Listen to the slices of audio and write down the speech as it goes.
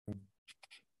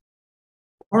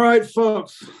All right,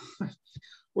 folks.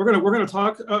 We're gonna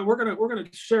talk. We're gonna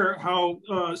share how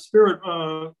spirit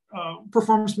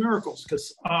performs miracles.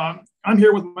 Because I'm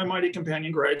here with my mighty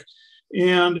companion Greg,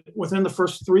 and within the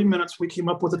first 3 minutes, we came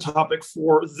up with a topic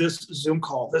for this Zoom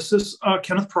call. This is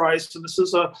Kenneth Price, and this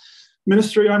is a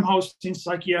ministry I'm hosting,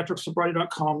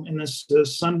 psychiatricsobriety.com, and this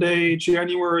is Sunday,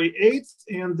 January 8th,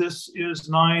 and this is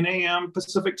 9 a.m.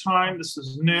 Pacific time. This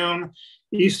is noon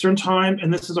Eastern time,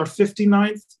 and this is our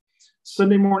 59th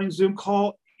Sunday morning Zoom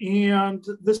call. And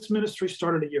this ministry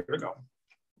started a year ago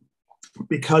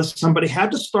because somebody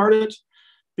had to start it,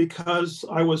 because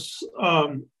I was,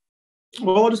 I'll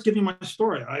just give you my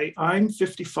story. I'm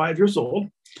 55 years old,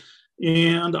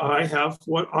 and I have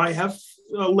what I have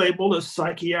labeled as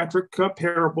psychiatric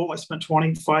parable. I spent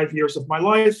 25 years of my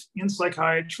life in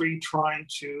psychiatry trying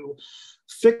to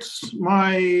fix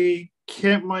my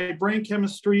brain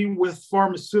chemistry with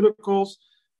pharmaceuticals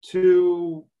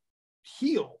to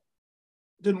heal.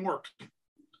 Didn't work.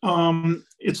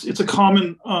 It's a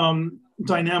common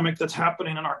dynamic that's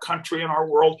happening in our country and our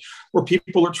world, where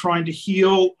people are trying to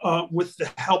heal with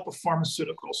the help of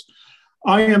pharmaceuticals.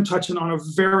 I am touching on a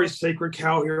very sacred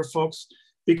cow here, folks,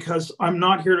 because I'm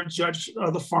not here to judge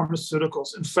the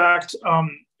pharmaceuticals. In fact,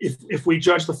 if we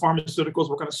judge the pharmaceuticals,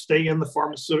 we're going to stay in the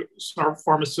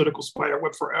pharmaceutical spider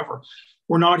web forever.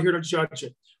 We're not here to judge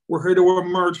it. We're here to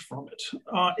emerge from it.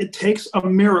 It takes a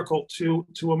miracle to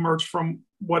emerge from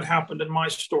what happened in my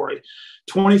story.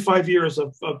 25 years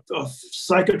of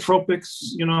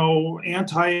psychotropics,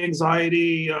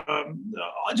 anti-anxiety.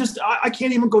 I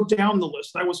can't even go down the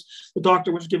list. The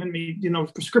doctor was giving me,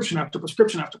 prescription after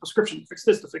prescription after prescription, fix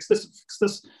this, to fix this, to fix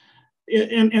this.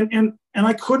 And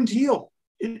I couldn't heal.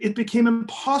 It became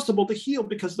impossible to heal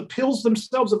because the pills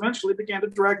themselves eventually began to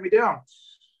drag me down.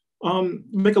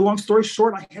 Make a long story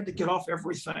short, I had to get off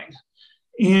everything.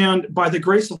 And by the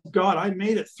grace of God, I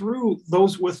made it through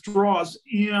those withdrawals.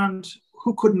 And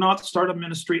who could not start a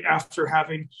ministry after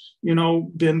having,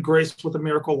 been graced with a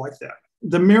miracle like that?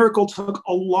 The miracle took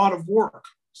a lot of work.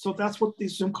 So that's what the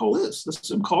Zoom call is. The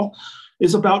Zoom call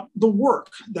is about the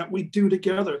work that we do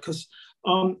together. Because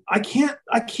I can't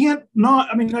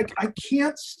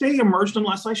stay emerged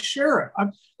unless I share it.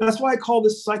 That's why I call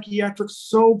this psychiatric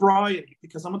sobriety,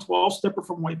 because I'm a 12-stepper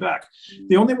from way back.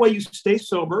 The only way you stay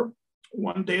sober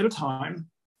one day at a time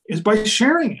is by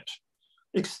sharing it,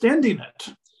 extending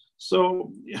it.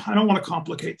 So I don't want to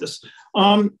complicate this.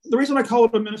 The reason I call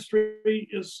it a ministry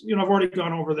is, I've already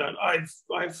gone over that.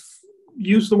 I've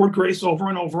used the word grace over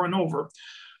and over and over.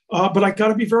 But I got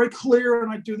to be very clear,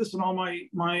 and I do this in all my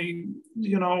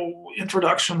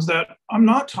introductions, that I'm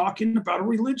not talking about a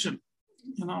religion.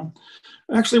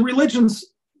 Actually, religions,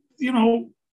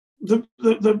 the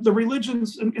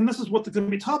religions, and this is what going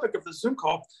to be topic of the Zoom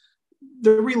call.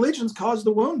 The religions cause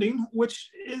the wounding, which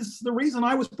is the reason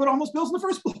I was put on those pills in the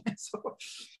first place. So,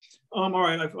 all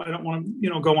right, I don't want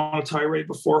to, go on a tirade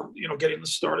before, getting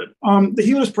this started. The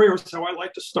healer's prayer is how I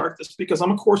like to start this, because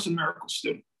I'm a Course in Miracles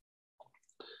student.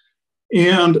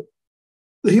 And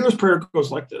the healer's prayer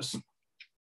goes like this.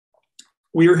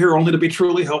 We are here only to be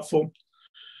truly helpful,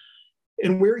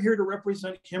 and we're here to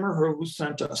represent him or her who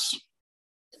sent us.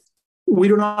 We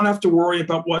do not have to worry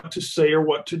about what to say or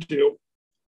what to do,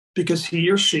 because he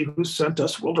or she who sent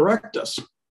us will direct us.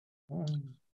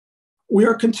 We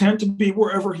are content to be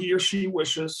wherever he or she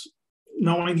wishes,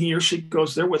 knowing he or she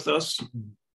goes there with us.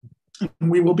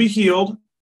 And we will be healed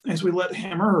as we let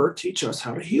him or her teach us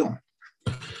how to heal.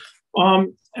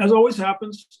 As always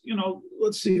happens,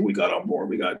 let's see who we got on board.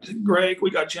 We got Greg,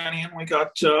 we got Jenny, and we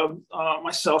got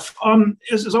myself.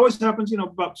 As always happens,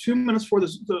 about 2 minutes before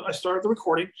I started the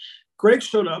recording, Greg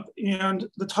showed up, and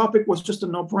the topic was just a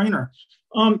no-brainer.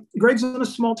 Greg's in a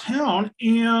small town,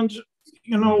 and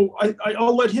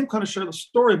I'll let him kind of share the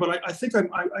story, but I think I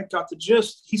got the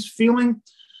gist. He's feeling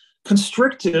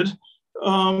constricted.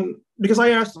 Because I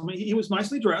asked him, he was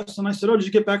nicely dressed, and I said, "Oh, did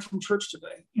you get back from church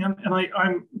today?" And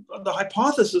I'm the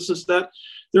hypothesis is that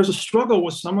there's a struggle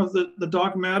with some of the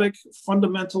dogmatic,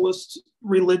 fundamentalist,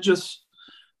 religious,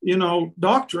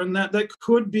 doctrine that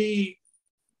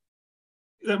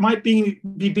might be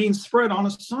being spread on a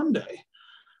Sunday.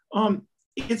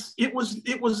 It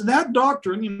was that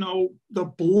doctrine, the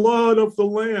blood of the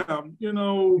Lamb,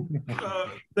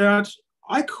 that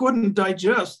I couldn't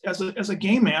digest as a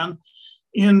gay man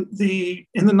in the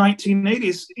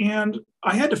 1980s, and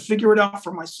I had to figure it out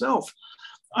for myself.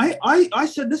 I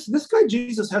said, this guy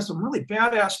Jesus has some really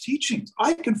badass teachings.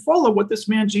 I can follow what this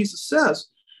man Jesus says,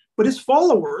 but his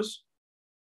followers,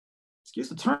 excuse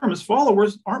the term, his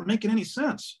followers aren't making any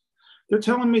sense. They're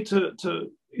telling me to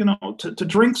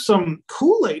drink some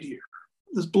Kool-Aid here.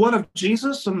 this blood of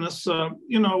Jesus and this,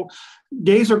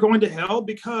 gays are going to hell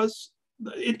because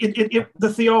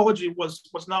the theology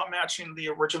was not matching the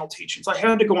original teachings. I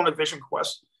had to go on a vision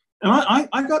quest, and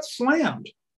I got slammed.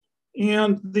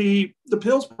 And the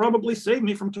pills probably saved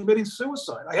me from committing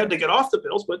suicide. I had to get off the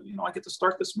pills, but I get to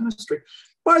start this ministry.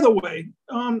 By the way,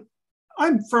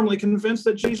 I'm firmly convinced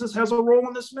that Jesus has a role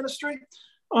in this ministry,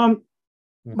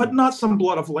 but not some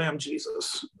blood of lamb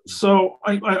Jesus. So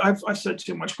I've said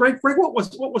too much. Greg, what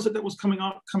was it that was coming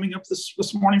up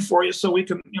this morning for you, so we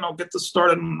can get this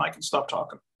started and I can stop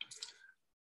talking?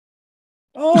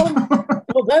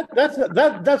 Well,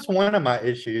 that's one of my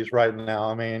issues right now.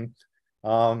 I mean,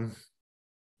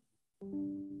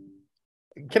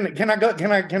 can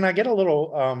I get a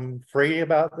little free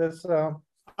about this?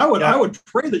 I would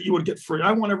pray that you would get free.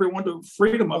 I want everyone to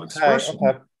freedom of expression.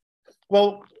 Okay.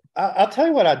 Well, I'll tell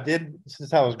you what I did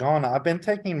since I was gone. I've been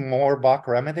taking more Bach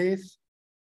remedies.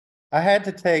 I had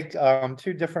to take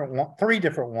three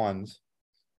different ones,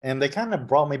 and they kind of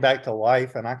brought me back to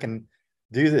life, and I can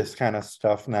do this kind of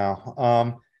stuff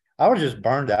now. I was just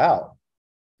burned out,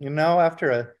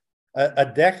 after a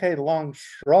decade-long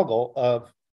struggle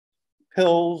of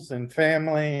pills and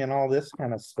family and all this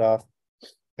kind of stuff.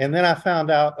 And then I found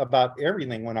out about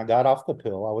everything when I got off the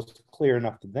pill. I was clear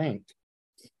enough to think.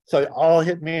 So it all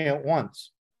hit me at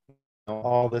once,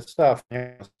 all this stuff.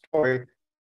 Story.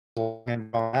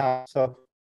 So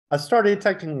I started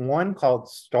taking one called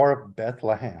Star of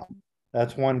Bethlehem.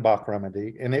 That's one Bach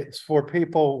remedy, and it's for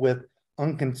people with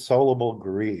inconsolable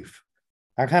grief.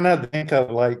 I kind of think of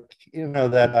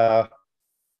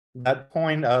that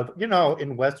point of,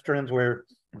 in Westerns where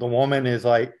the woman is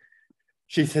like,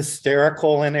 she's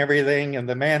hysterical and everything, and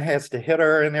the man has to hit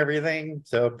her and everything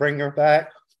to bring her back.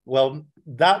 Well,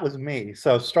 that was me.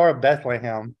 So Star of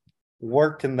Bethlehem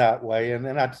worked in that way. And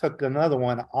then I took another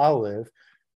one, Olive,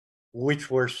 which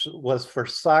was for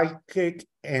psychic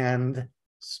and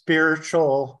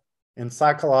spiritual and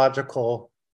psychological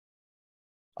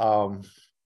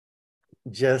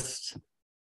just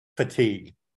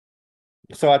fatigue.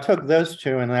 So I took those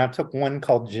two, and then I took one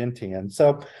called Gentian.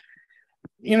 So,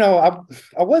 I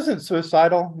wasn't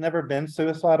suicidal, never been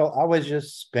suicidal. I was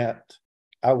just spent.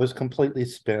 I was completely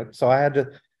spent. So I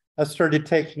started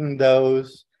taking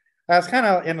those. I was kind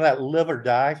of in that live or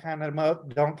die kind of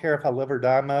mode. Don't care if I live or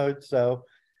die mode. So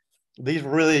these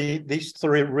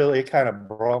three really kind of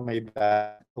brought me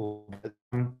back a little bit.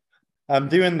 I'm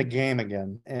doing the game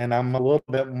again, and I'm a little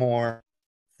bit more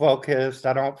focused.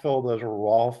 I don't feel those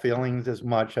raw feelings as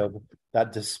much of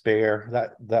that despair,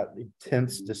 that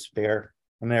intense despair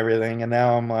and everything. And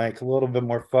now I'm like a little bit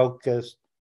more focused.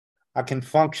 I can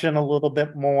function a little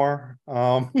bit more.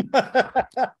 So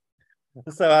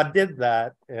I did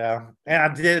that, yeah.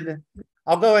 And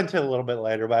I'll go into it a little bit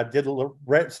later, but I did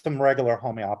some regular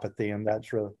homeopathy, and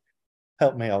that's really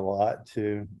helped me a lot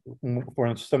too,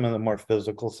 for some of the more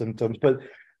physical symptoms. But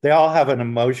they all have an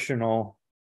emotional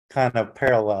kind of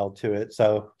parallel to it.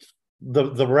 So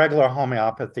the regular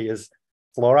homeopathy is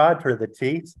fluoride for the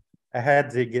teeth. I had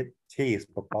to get teeth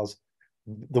because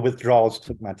the withdrawals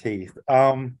took my teeth.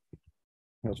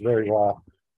 It was very raw.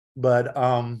 But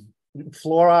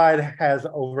fluoride has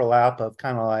overlap of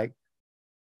kind of like,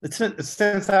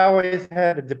 since I always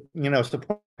had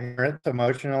support parents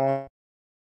emotional,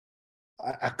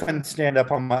 I couldn't stand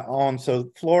up on my own.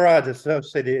 So fluoride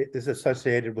is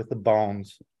associated with the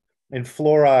bones, and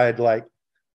fluoride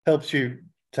helps you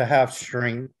to have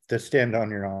strength to stand on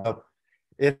your own. So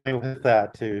it with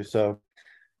that too. So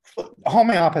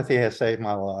homeopathy has saved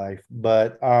my life,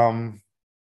 but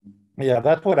yeah,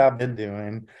 that's what I've been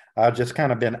doing. I've just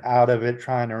kind of been out of it,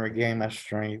 trying to regain my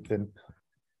strength and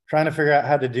trying to figure out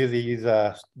how to do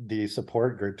these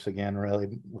support groups again,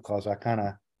 really, because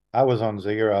I was on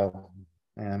zero,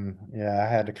 and yeah, I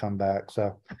had to come back.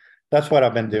 So that's what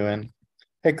I've been doing.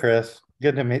 Hey, Chris,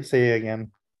 good to see you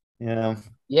again.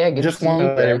 Yeah, good just to see want you,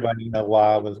 to let everybody know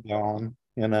why I was gone.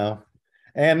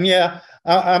 And yeah,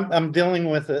 I'm dealing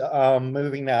with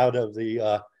moving out of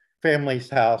the family's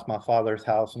house, my father's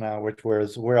house now, which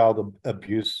was where all the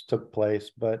abuse took place.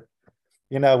 But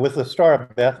with the Star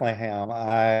of Bethlehem,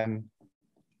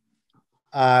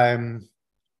 I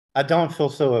don't feel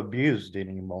so abused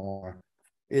anymore.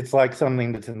 It's like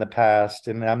something that's in the past,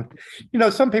 and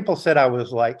some people said I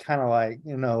was kind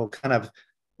of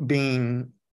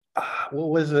being.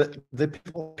 What was it? The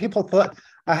people thought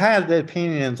I had the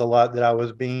opinions a lot that I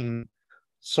was being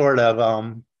sort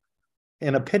of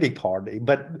in a pity party,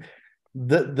 but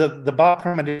the Bach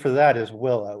remedy for that is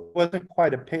willow. It wasn't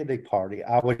quite a pity party.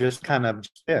 I was just kind of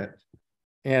spent,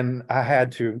 and I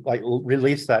had to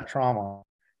release that trauma.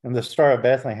 And the Star of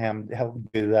Bethlehem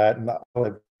helped do that, and that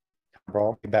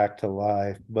brought me back to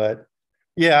life. But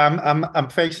yeah, I'm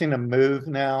facing a move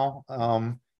now.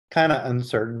 Kind of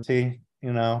uncertainty,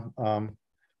 don't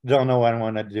know what I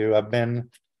want to do. I've been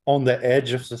on the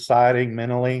edge of society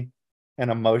mentally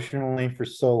and emotionally for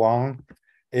so long.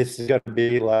 It's going to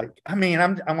be like, I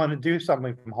want to do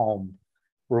something from home,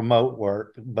 remote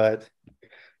work, but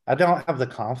I don't have the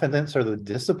confidence or the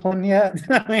discipline yet.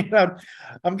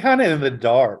 I'm kind of in the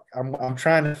dark. I'm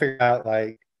trying to figure out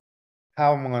like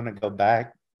how I'm going to go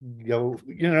back.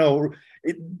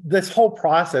 This whole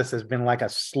process has been like a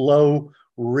slow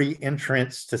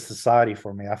re-entrance to society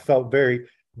for me. I felt very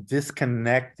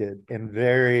disconnected and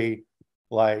very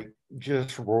like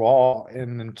just raw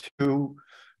and too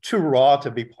raw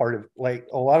to be part of, like,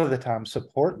 a lot of the time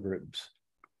support groups.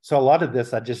 So a lot of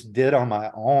this I just did on my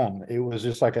own. It was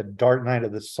just like a dark night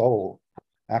of the soul.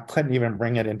 I couldn't even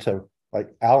bring it into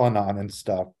like Al-Anon and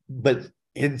stuff. But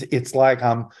it's like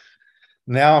I'm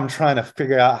trying to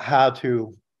figure out how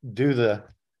to do the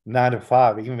 9 to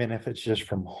 5, even if it's just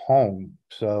from home.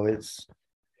 So it's,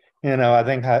 I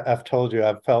think I've told you,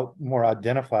 I've felt more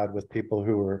identified with people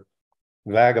who are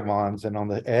vagabonds and on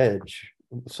the edge.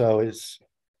 So it's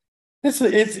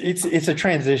a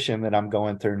transition that I'm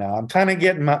going through now. I'm kind of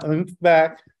getting my oomph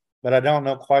back, but I don't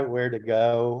know quite where to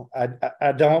go.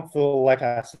 I don't feel like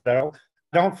I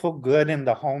don't feel good in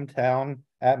the hometown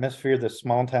atmosphere, the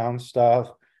small town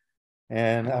stuff,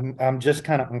 and I'm just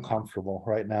kind of uncomfortable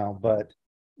right now. But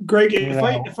Greg,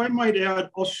 if I might add,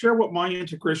 I'll share what my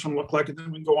integration looked like, and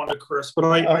then we can go on to Chris. But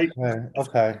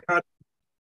okay.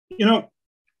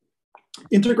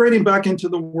 Integrating back into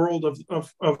the world of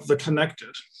the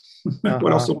connected.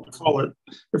 What else do I want to call it?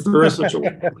 If there is such a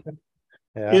word.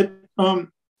 Yeah.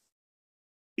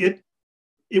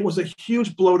 It was a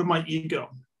huge blow to my ego.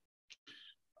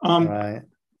 Right.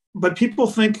 But people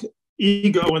think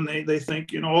ego, and they think,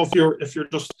 if you're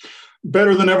just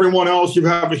better than everyone else, you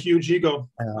have a huge ego.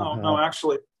 No,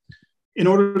 actually, in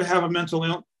order to have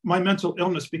my mental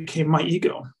illness became my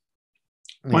ego.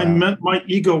 My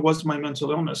ego was my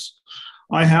mental illness.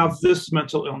 I have this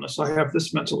mental illness. I have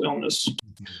this mental illness.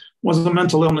 It wasn't a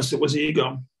mental illness, it was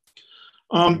ego.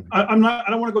 I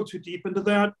don't want to go too deep into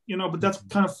that, but that's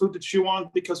kind of food to chew on,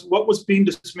 because what was being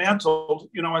dismantled,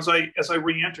 as I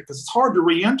re-enter, because it's hard to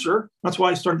re-enter. That's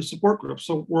why I started the support group.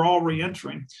 So we're all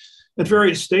re-entering at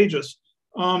various stages.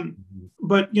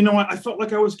 But I felt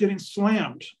like I was getting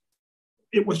slammed.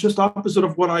 It was just opposite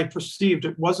of what I perceived.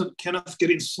 It wasn't Kenneth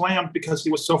getting slammed because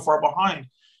he was so far behind.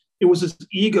 It was his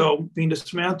ego being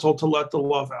dismantled to let the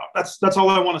love out. That's all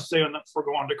I want to say on that before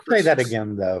going on to Chris. Say that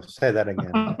again, though. Say that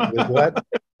again. What?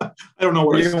 I don't know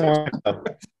what I said.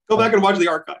 Go back and watch the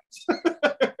archives. Huh?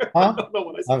 I don't know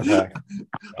what I said.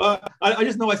 Okay. I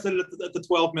just know I said it at the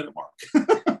 12-minute mark.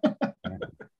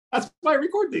 That's why I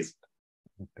record these.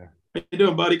 Okay. How you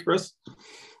doing, buddy, Chris?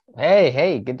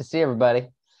 Hey, good to see everybody.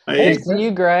 Hey, to see you,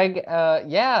 Greg.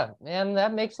 Yeah, man,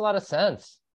 that makes a lot of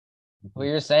sense. What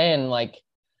you're saying, like,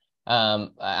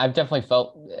 I've definitely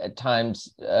felt at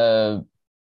times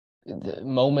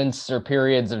moments or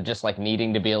periods of just like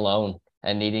needing to be alone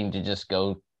and needing to just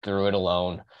go through it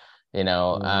alone,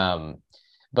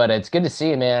 but it's good to see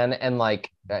you, man. And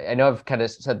like, I know I've kind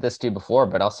of said this to you before,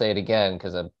 but I'll say it again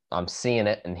because I'm seeing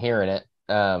it and hearing it.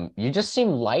 You just seem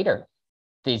lighter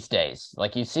these days.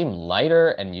 Like, you seem lighter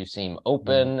and you seem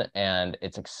open, and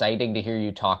it's exciting to hear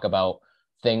you talk about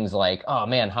things like, oh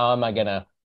man, how am I gonna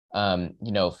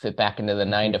fit back into the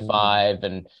 9 to 5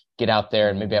 and get out there,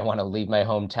 and maybe I want to leave my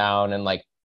hometown. And like,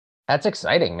 that's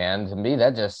exciting, man. To me,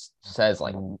 that just says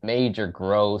like major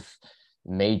growth,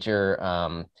 major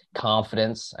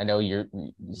confidence. I know you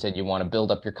said you want to build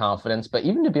up your confidence, but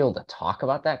even to be able to talk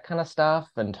about that kind of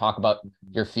stuff and talk about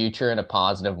your future in a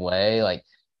positive way, like,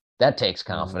 that takes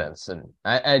confidence. And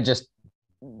I just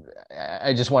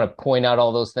want to point out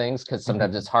all those things, because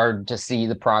sometimes it's hard to see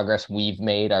the progress we've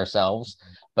made ourselves.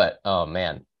 But oh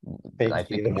man, I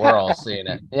think we're all seeing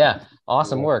it. Yeah,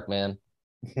 awesome work, man.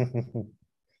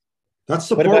 That's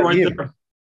support right there.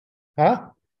 Huh?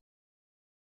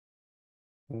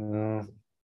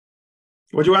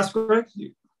 What'd you ask, Greg?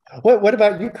 What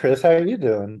about you, Chris? How are you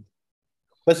doing?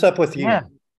 What's up with you?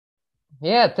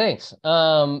 Yeah, thanks.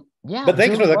 Yeah, but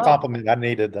thanks for the compliment. I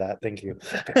needed that. Thank you.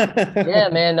 Yeah,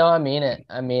 man. No, I mean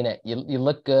it. You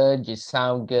look good. You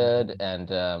sound good,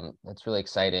 and it's really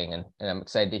exciting. And I'm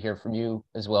excited to hear from you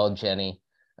as well, Jenny.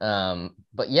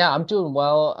 But yeah, I'm doing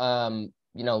well.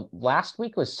 Last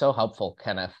week was so helpful,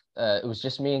 Kenneth. It was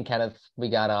just me and Kenneth. We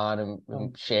got on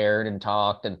and shared and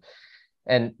talked,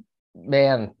 and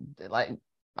man, like,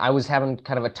 I was having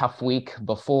kind of a tough week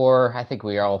before. I think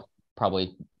we all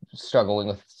probably struggling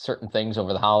with certain things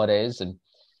over the holidays, and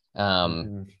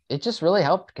it just really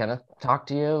helped kind of talk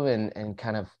to you and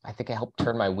kind of, I think it helped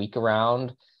turn my week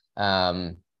around.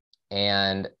 And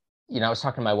I was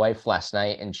talking to my wife last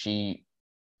night, and she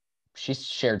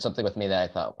shared something with me that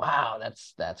I thought, wow,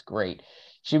 that's great.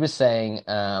 She was saying,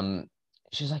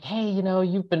 she's like, hey,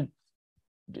 you've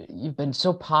been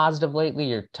so positive lately.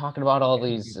 You're talking about all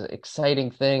these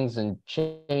exciting things and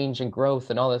change and growth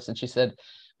and all this. And she said,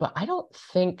 but I don't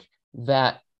think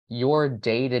that your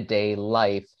day-to-day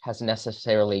life has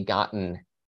necessarily gotten,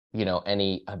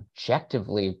 any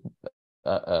objectively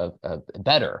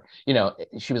better.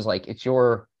 She was like, it's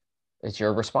your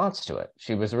response to it.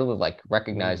 She was really like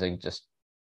recognizing just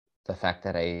the fact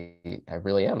that I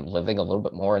really am living a little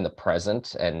bit more in the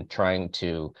present and trying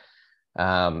to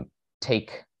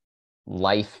take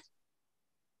life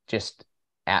just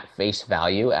at face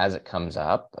value as it comes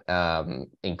up,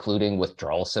 including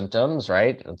withdrawal symptoms,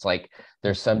 right? It's like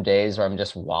there's some days where I'm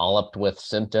just walloped with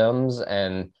symptoms,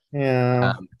 and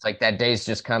it's like that day's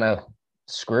just kind of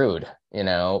screwed,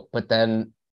 but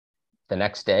then the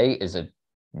next day is a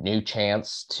new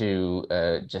chance to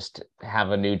just have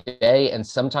a new day. And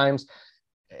sometimes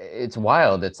it's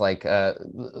wild. It's like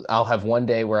I'll have one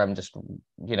day where I'm just,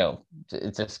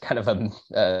 it's just kind of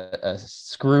a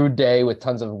screwed day with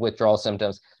tons of withdrawal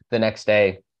symptoms. The next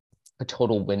day, a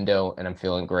total window, and I'm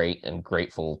feeling great and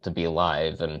grateful to be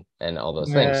alive and all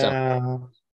those things.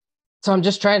 So I'm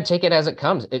just trying to take it as it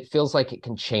comes. It feels like it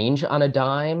can change on a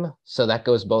dime. So that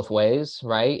goes both ways,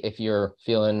 right? If you're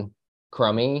feeling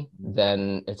crummy,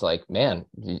 then it's like, man,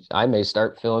 I may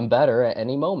start feeling better at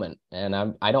any moment, and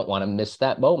I don't want to miss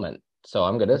that moment, so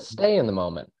I'm going to stay in the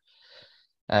moment.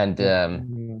 And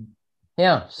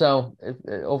so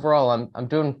overall I'm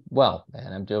doing well,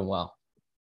 man. I'm doing well.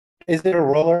 Is it a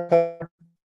roller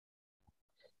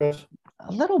coaster?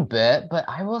 A little bit, but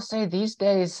I will say these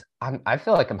days I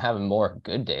feel like I'm having more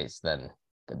good days than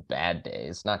the bad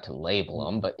days, not to label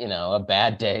them, but a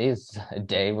bad day is a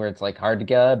day where it's like hard to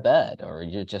get out of bed, or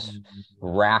you're just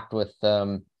racked with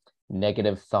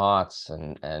negative thoughts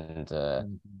and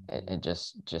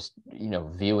just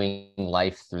viewing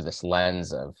life through this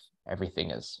lens of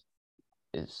everything is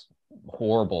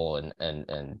horrible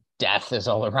and death is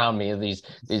all around me,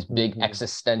 these big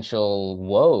existential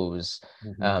woes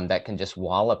that can just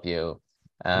wallop you.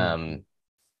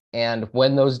 And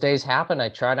when those days happen, I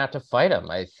try not to fight them.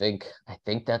 I think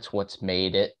that's what's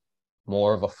made it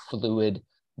more of a fluid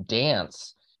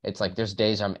dance. It's like there's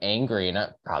days I'm angry, and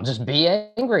I'll just be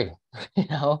angry,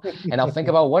 and I'll think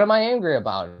about, what am I angry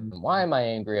about? And why am I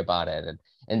angry about it? And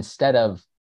instead of,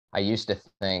 I used to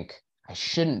think I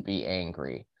shouldn't be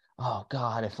angry. Oh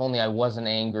God, if only I wasn't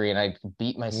angry, and I'd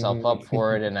beat myself up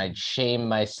for it, and I'd shame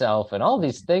myself, and all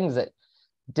these things that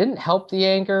didn't help the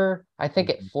anger. I think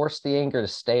it forced the anger to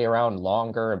stay around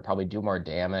longer and probably do more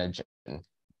damage. And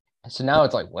so now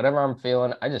it's like, whatever I'm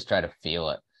feeling, I just try to feel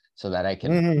it so that I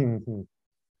can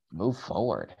move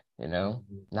forward,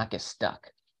 not get stuck.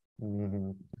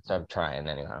 So I'm trying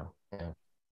anyhow. Yeah.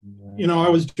 I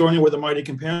was joining with a mighty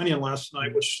companion last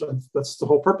night, which that's the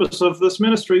whole purpose of this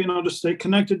ministry, to stay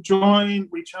connected, join,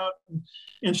 reach out. And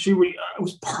it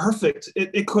was perfect.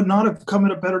 It could not have come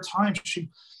at a better time.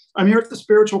 I'm here at the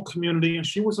spiritual community, and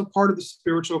she was a part of the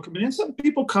spiritual community. And some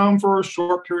people come for a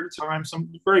short period of time. Some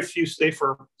very few stay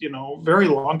for, very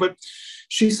long. But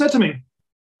she said to me,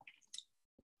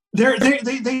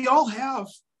 they all have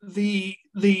the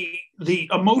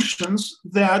emotions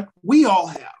that we all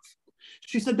have.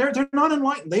 She said they're not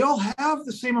enlightened. They all have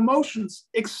the same emotions,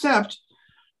 except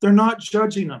they're not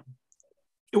judging them.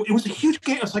 It was a huge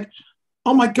game. It's like,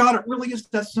 oh my God, it really is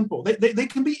that simple. They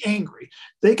can be angry.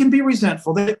 They can be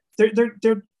resentful.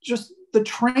 They're just, the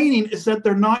training is that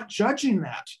they're not judging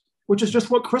that, which is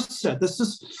just what Chris said. This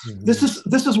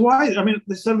is why,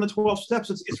 they said in the 12 steps,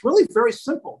 it's really very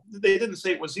simple. They didn't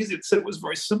say it was easy. They said it was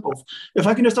very simple. If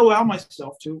I can just allow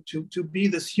myself to be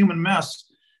this human mess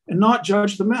and not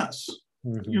judge the mess.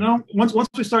 Once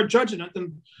we start judging it,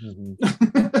 then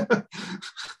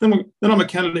then I'm a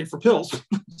candidate for pills.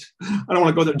 I don't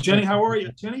want to go there. Jenny, how are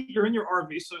you? Jenny, you're in your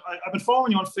RV. So I've been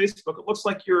following you on Facebook. It looks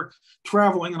like you're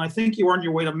traveling, and I think you were on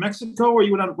your way to Mexico, or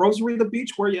you went on Rosarita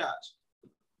Beach. Where are you at?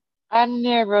 I'm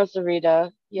near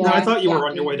Rosarita. Yeah, no, I thought you were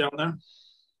on your way down there.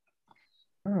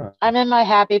 I'm in my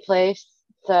happy place.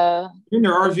 So you're in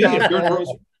your RV. If you're in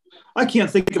Rosarita. I can't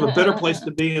think of a better place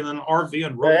to be than an RV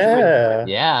and Rosarita.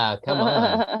 Yeah, come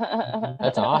on.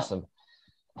 That's awesome.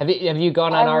 Have you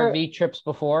gone on RV trips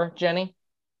before, Jenny?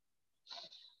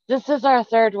 This is our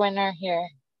third winter here.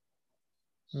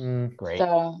 Great.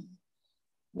 So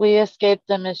we escaped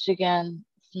the Michigan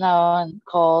snow and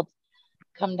cold.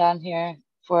 come down here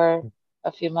for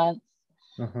a few months.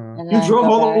 And You then drove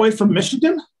go all back. the way from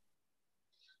Michigan?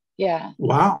 Yeah.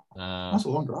 Wow. That's a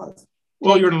long drive.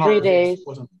 Well, Takes you're in an 3 RV, days.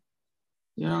 wasn't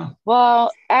it? Yeah.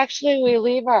 Well, actually, we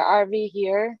leave our RV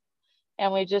here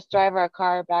and we just drive our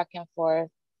car back and forth.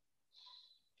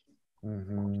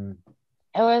 Mm-hmm.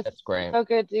 It was That's great. so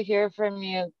good to hear from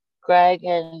you, Greg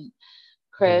and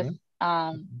Chris.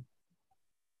 I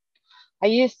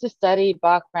used to study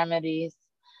Bach remedies,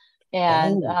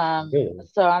 and Really?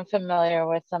 so I'm familiar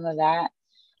with some of that.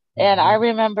 And I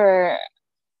remember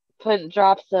putting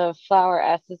drops of flower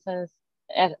essences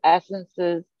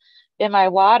in my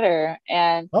water,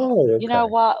 and you know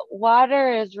what,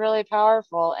 water is really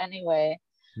powerful anyway,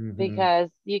 because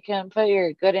you can put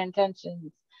your good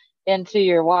intentions into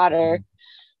your water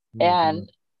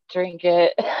and drink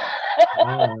it.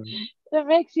 It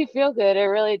makes you feel good. It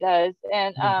really does.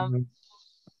 And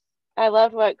I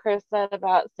loved what Chris said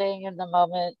about staying in the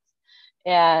moment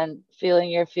and feeling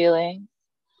your feelings.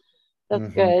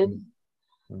 That's good.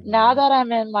 Now that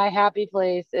I'm in my happy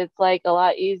place, it's like a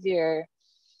lot easier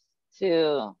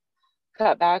to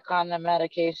cut back on the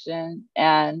medication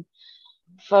and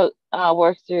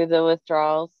work through the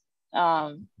withdrawals.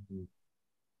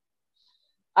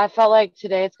 I felt like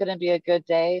today is going to be a good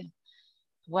day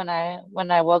when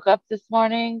I woke up this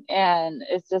morning, and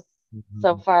it's just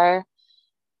so far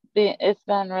it's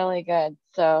been really good.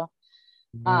 So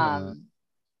I'm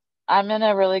in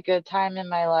a really good time in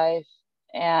my life,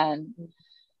 and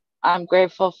I'm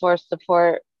grateful for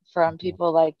support from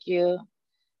people like you.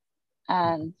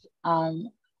 And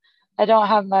I don't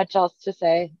have much else to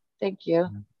say. Thank you.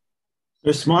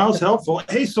 Your smile's helpful.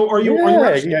 Hey, so are you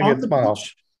actually on the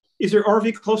beach? Is your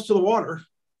RV close to the water?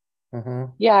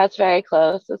 Yeah, it's very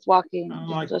close. It's walking.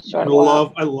 Just a short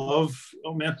walk. I love.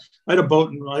 Oh man, I had a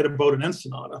boat in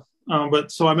Ensenada. But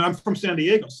so I'm from San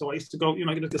Diego, so I used to go.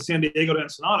 I get to San Diego to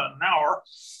Ensenada in an hour.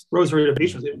 Rosarito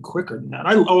Beach was even quicker than that.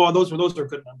 Those are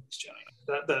good memories, Jenny.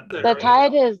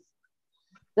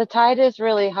 The tide is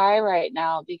really high right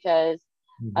now because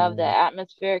of the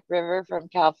atmospheric river from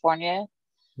California.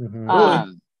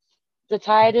 Really? The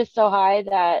tide is so high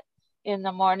that in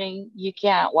the morning you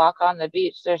can't walk on the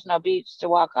beach. There's no beach to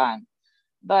walk on,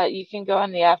 but you can go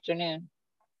in the afternoon.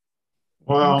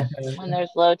 Wow. When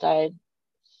there's low tide.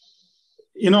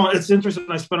 It's interesting.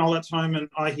 I spent all that time in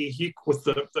Ajijic with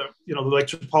the Lake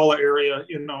Chapala area,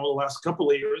 the last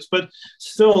couple of years. But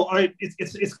still,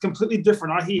 it's completely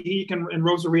different. Ajijic and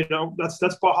Rosarito, that's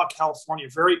Baja California.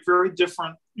 Very, very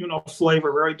different,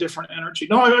 flavor, very different energy.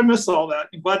 No, I miss all that.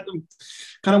 But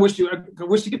kind of wish you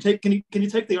could take. Can you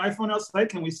take the iPhone outside?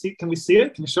 Can we see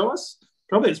it? Can you show us?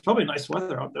 It's probably nice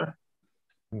weather out there.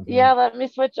 Yeah, let me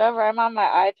switch over. I'm on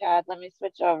my iPad. Let me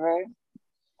switch over.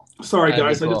 Sorry,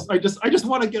 guys. Cool. I just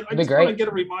want to get a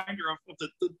reminder of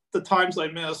the times I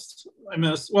missed.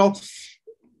 Well,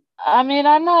 I mean,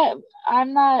 I'm not.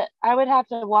 I would have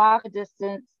to walk a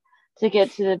distance to get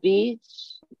to the beach.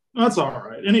 That's all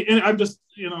right. And I'm just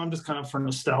kind of for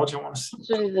nostalgia. I want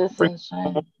to bring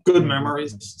good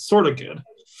memories. Sort of good.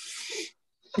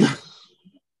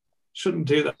 Shouldn't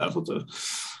do that.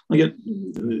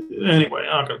 Anyway,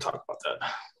 I'm not going to talk about that.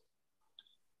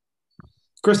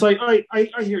 Chris, I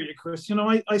hear you, Chris.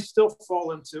 I still fall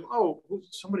into,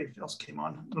 somebody else came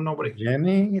on. I don't know nobody.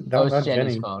 Jenny? That was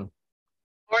Jenny's phone.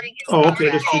 Oh, okay.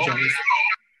 There's two Jennys.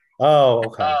 Oh,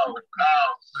 okay.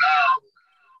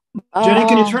 Jenny,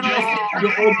 can you turn off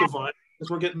your old device?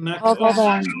 Because we're getting that. Hold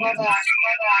on.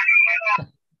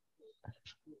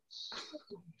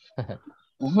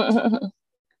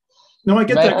 No, I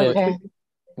get that. Okay.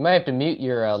 You might have to mute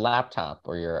your laptop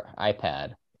or your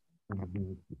iPad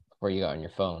before you go on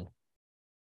your phone.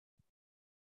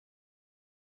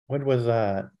 What was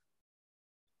that?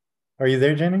 Are you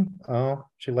there, Jenny? Oh,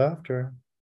 she left, or?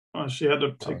 She had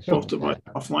to take both devices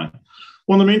offline.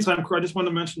 Well, in the meantime, I just wanted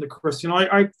to mention to Chris,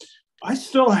 I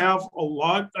still have a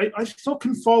lot. I still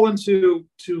can fall into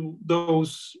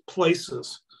those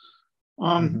places.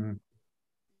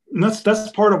 And that's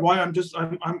part of why I'm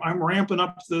ramping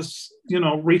up this,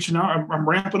 reaching out. I'm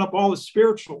ramping up all the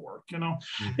spiritual work.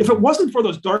 If it wasn't for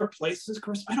those dark places,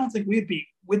 Chris, I don't think we'd be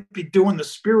doing the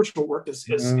spiritual work as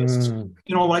like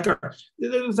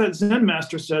that Zen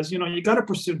master says. You got to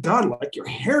pursue God like your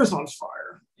hair's on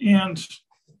fire. And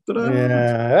I'm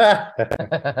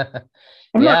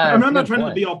not trying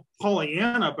to be all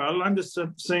Pollyanna about it. I'm just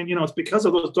saying, it's because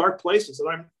of those dark places that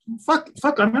I'm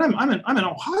in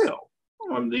Ohio.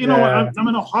 I'm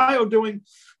in Ohio doing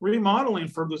remodeling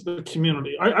for the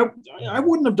community. I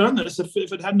wouldn't have done this if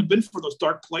it hadn't been for those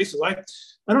dark places. I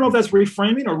don't know if that's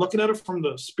reframing or looking at it from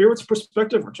the spirit's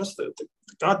perspective or just the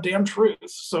goddamn truth.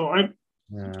 So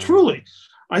Truly.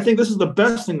 I think this is the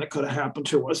best thing that could have happened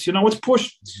to us. You know, it's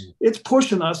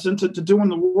pushing us into doing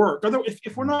the work. Although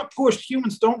if we're not pushed,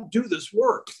 humans don't do this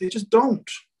work. They just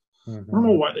don't. I don't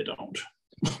know why they don't.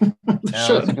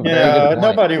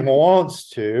 Nobody wants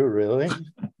to, really.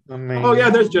 I mean, oh yeah,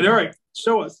 there's Jenny. All right,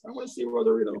 show us. I want to see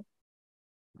Rosarito.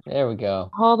 There we go.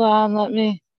 Hold on, let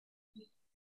me.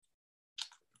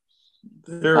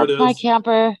 There it is. My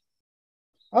camper.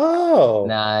 Oh,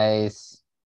 nice.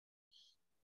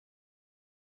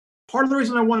 Part of the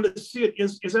reason I wanted to see it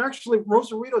is actually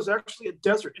Rosarito is actually a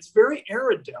desert. It's very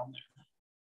arid down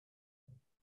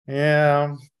there.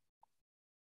 Yeah.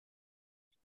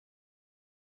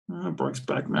 It brings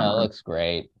back memories. Oh, it looks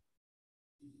great.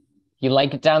 You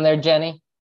like it down there, Jenny?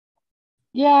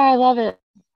 Yeah, I love it.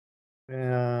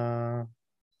 Yeah.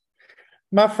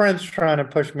 My friend's trying to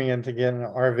push me into getting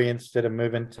an RV instead of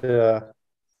moving to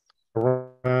a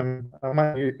room.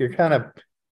 You're kind of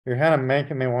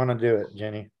making me want to do it,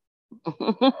 Jenny.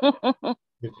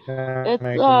 It's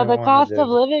the cost of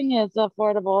living is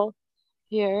affordable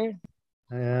here.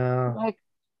 Yeah. Like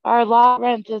our lot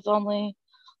rent is only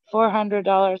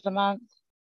 $400 a month.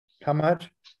 How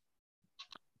much?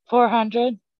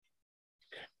 400.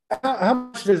 How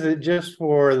much is it just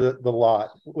for the lot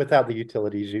without the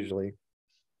utilities usually?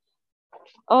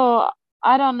 Oh,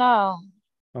 I don't know.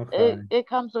 Okay. It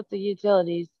comes with the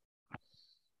utilities.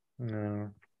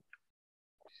 No.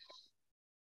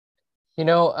 You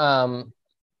know,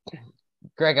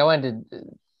 Greg, I wanted to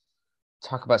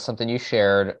talk about something you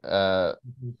shared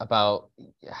about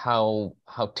how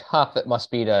tough it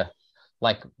must be to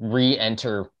like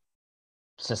re-enter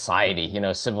society, you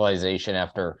know, civilization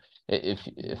after if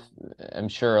I'm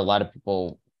sure a lot of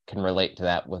people can relate to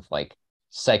that with like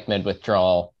psych med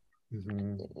withdrawal.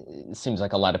 It seems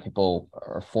like a lot of people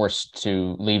are forced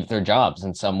to leave their jobs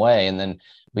in some way, and then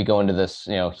we go into this,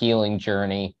 you know, healing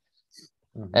journey.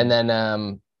 And then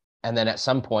at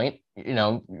some point, you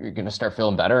know, you're going to start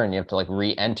feeling better and you have to like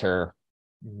re-enter.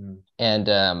 And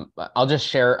I'll just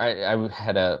share, I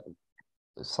had a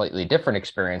slightly different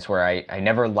experience where I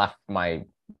never left my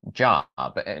job.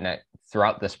 And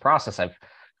throughout this process, I've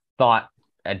thought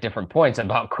at different points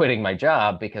about quitting my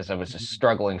job because I was just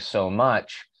struggling so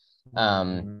much.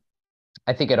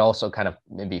 I think it also kind of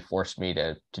maybe forced me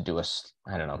to do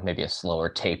I don't know, maybe a slower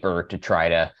taper to try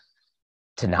to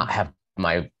not have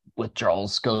my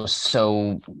withdrawals go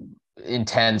so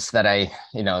intense that I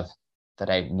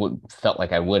felt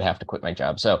like I would have to quit my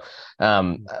job. So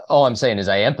all I'm saying is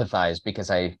I empathize because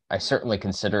I certainly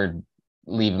considered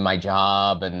leaving my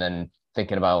job and then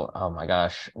thinking about, oh my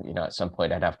gosh, you know, at some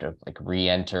point I'd have to like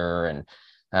re-enter,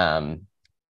 and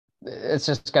it's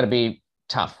just got to be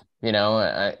tough. You know,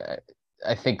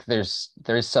 I think there's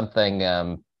something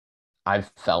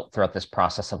I've felt throughout this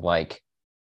process of like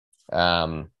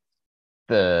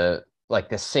the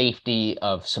safety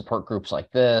of support groups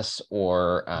like this,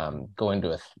 or going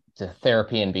to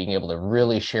therapy and being able to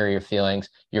really share your feelings.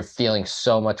 You're feeling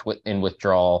so much in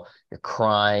withdrawal, you're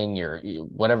crying,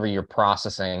 whatever you're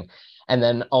processing, and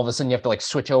then all of a sudden you have to like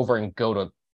switch over and go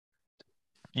to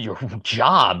your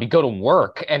job. You go to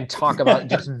work and talk about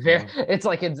just it's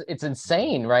like it's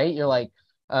insane, right? You're like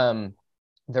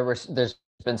there's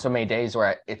been so many days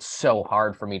where it's so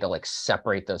hard for me to like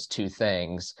separate those two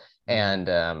things.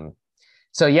 And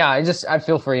so yeah, I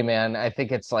feel for you, man. I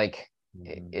think it's like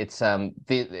it's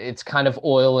kind of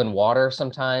oil and water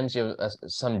sometimes. You have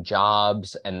some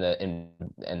jobs and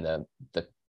the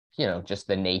you know, just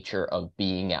the nature of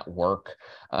being at work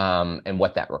and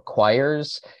what that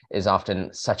requires is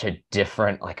often such a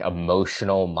different like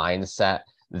emotional mindset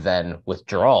than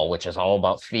withdrawal, which is all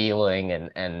about feeling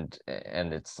and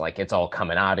it's like it's all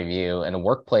coming out of you. And a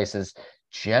workplace is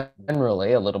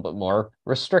generally a little bit more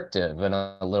restrictive and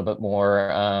a little bit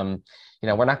more you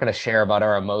know, we're not going to share about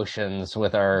our emotions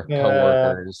with our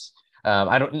coworkers.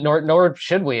 I don't, nor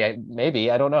should we.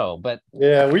 Maybe, I don't know, but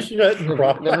yeah, we should.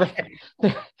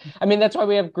 I mean, that's why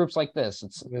we have groups like this.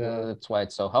 That's why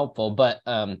it's so helpful. But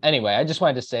anyway, I just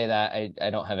wanted to say that I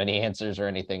don't have any answers or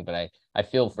anything, but I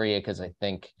feel for you because I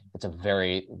think it's a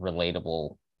very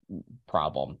relatable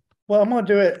problem. Well, I'm gonna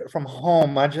do it from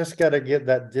home. I just got to get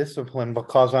that discipline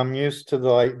because I'm used to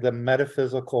the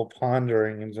metaphysical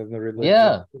ponderings and the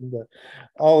religion, and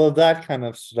all of that kind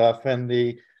of stuff, and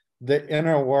the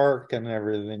inner work and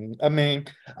everything. I mean,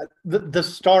 the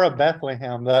Star of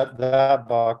Bethlehem, that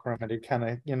Bach remedy kind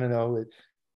of, you know,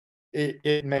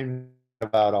 it made me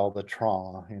about all the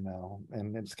trauma, you know,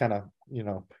 and it's kind of, you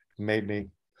know, made me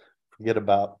forget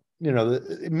about, you know,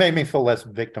 it made me feel less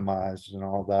victimized and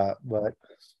all that. But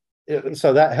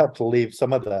so that helped to leave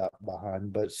some of that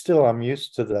behind. But still, I'm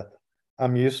used to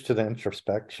I'm used to the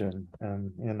introspection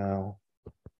and, you know,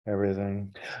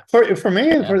 everything. For me,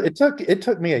 it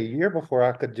took me a year before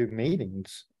I could do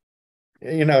meetings,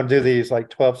 you know, do these like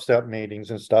 12-step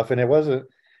meetings and stuff. And it wasn't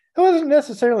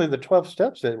necessarily the 12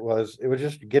 steps. It was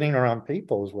just getting around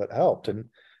people is what helped, and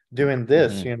doing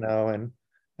this, you know, and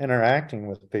interacting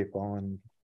with people. And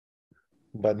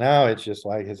but now it's just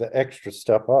like it's an extra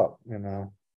step up, you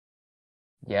know.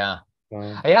 Yeah.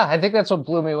 Yeah, I think that's what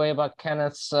blew me away about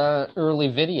Kenneth's early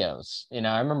videos. You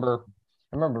know, I remember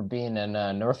being in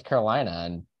North Carolina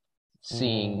and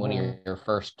seeing one of your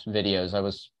first videos. I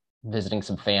was visiting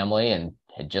some family and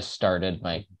had just started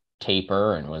my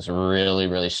taper and was really,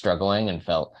 really struggling and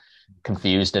felt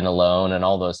confused and alone and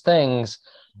all those things.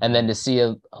 And then to see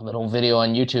a little video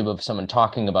on YouTube of someone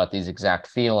talking about these exact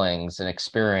feelings and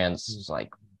experience is like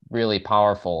really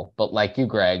powerful. But like you,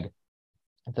 Greg,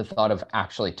 the thought of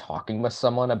actually talking with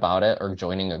someone about it or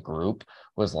joining a group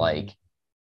was like,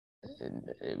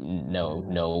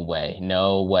 no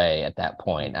way at that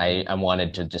point. I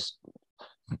wanted to just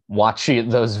watch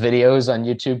those videos on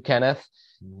YouTube, Kenneth,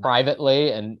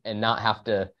 privately and not have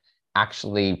to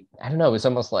actually, I don't know, it was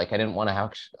almost like I didn't want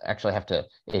to actually have to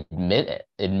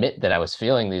admit that I was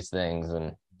feeling these things.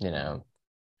 And, you know,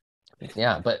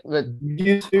 yeah, but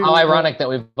how ironic that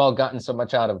we've all gotten so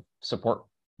much out of support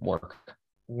work.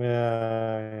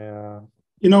 Yeah.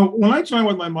 You know, when I joined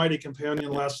with my mighty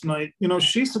companion last night, you know,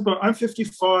 I'm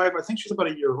 55. I think she's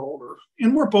about a year older.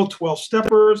 And we're both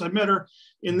 12-steppers. I met her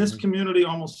in this community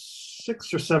almost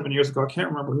 6 or 7 years ago. I can't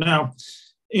remember now.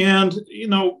 And, you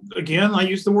know, again, I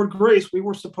use the word grace. We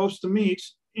were supposed to meet.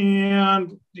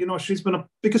 And, you know,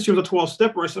 because she was a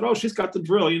 12-stepper, I said, oh, she's got the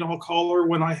drill. You know, I'll call her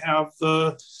when I have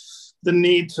the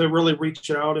need to really reach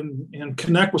out and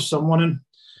connect with someone. And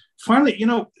finally, you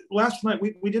know, last night,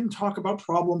 we didn't talk about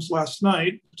problems last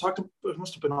night. It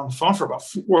must have been on the phone for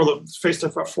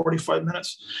FaceTime for about 45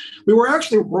 minutes. We were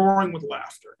actually roaring with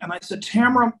laughter. And I said,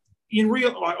 Tamara, I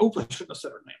shouldn't have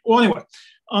said her name. Well, anyway,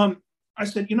 I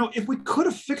said, you know, if we could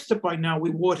have fixed it by now, we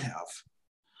would have.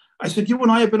 I said, you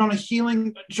and I have been on a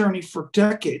healing journey for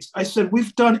decades. I said,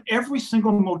 we've done every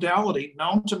single modality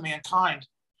known to mankind,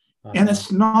 and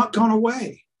it's not gone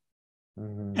away.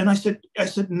 And I said,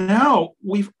 now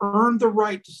we've earned the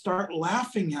right to start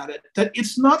laughing at it, that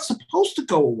it's not supposed to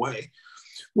go away.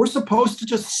 We're supposed to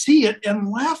just see it and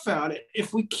laugh at it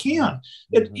if we can.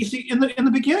 You see, in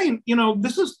the beginning, you know,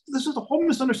 this is the whole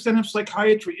misunderstanding of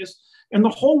psychiatry and the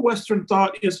whole Western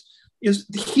thought is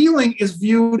healing is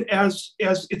viewed as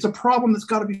it's a problem that's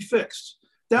got to be fixed.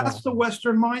 That's the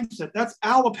Western mindset. That's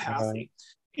allopathy.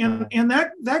 And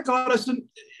that got us in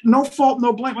no fault,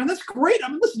 no blame. And that's great. I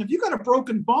mean, listen, if you got a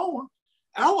broken bone,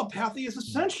 allopathy is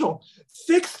essential.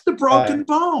 Fix the broken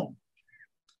bone.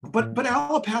 But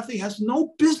allopathy has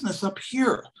no business up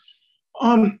here,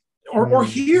 or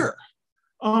here.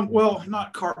 Well,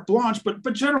 not carte blanche,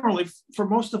 but generally for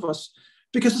most of us,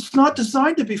 because it's not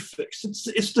designed to be fixed.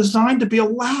 It's designed to be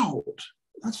allowed.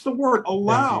 That's the word,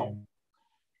 allow.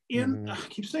 I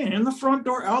keep saying, in the front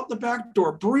door, out the back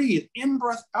door, breathe, in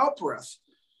breath, out breath.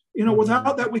 You know,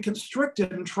 without that, we constrict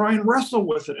it and try and wrestle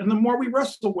with it. And the more we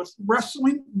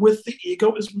wrestling with the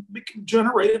ego is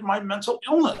generated my mental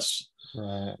illness.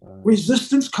 Right.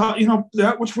 Resistance, you know,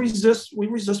 that which we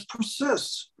resist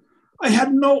persists. I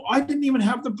didn't even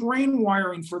have the brain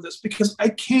wiring for this, because I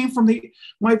came from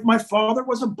my father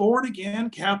was a born again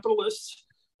capitalist.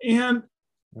 And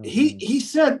he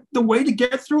said the way to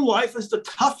get through life is to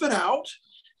tough it out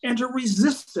and to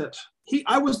resist it.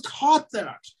 I was taught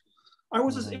that.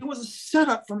 It was a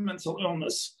setup for mental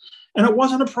illness, and it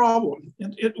wasn't a problem.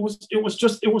 It was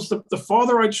the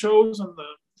father I chose and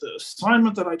the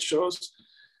assignment that I chose.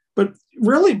 But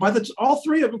really, all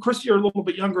three of them, Chris, you're a little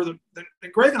bit younger than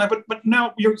Greg and I, but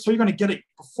now you're going to get it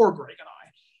before Greg and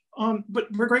I.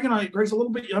 But Greg's a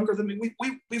little bit younger than me.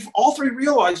 We've all three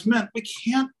realized, man, we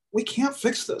can't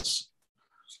fix this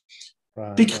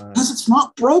because it's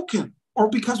not broken, or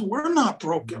because we're not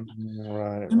broken.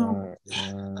 Right. You know,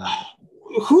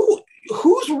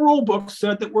 whose rule book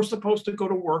said that we're supposed to go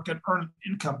to work and earn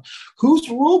income? Whose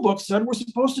rule book said we're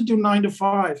supposed to do 9 to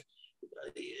 5?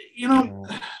 You know,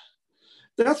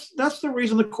 that's the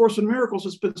reason the Course in Miracles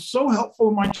has been so helpful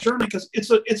in my journey, because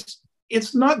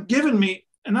it's not given me,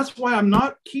 and that's why I'm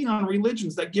not keen on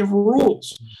religions that give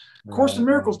rules. Course in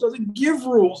Miracles doesn't give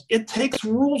rules. It takes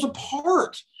rules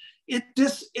apart. It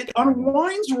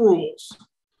unwinds rules.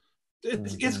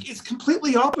 It's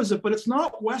completely opposite, but it's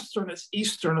not Western. It's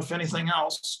Eastern, if anything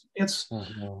else. It's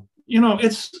you know,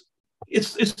 it's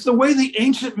the way the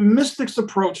ancient mystics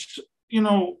approached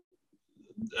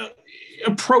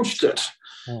it.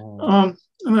 And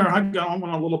there I went on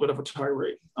a little bit of a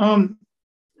tirade.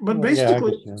 But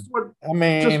basically, I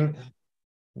mean,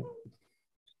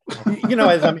 you know,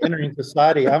 as I'm entering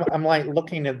society, I'm like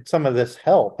looking at some of this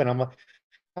help, and I'm like,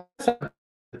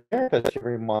 therapist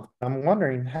every month. I'm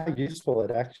wondering how useful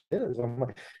it actually is. I'm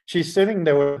like, she's sitting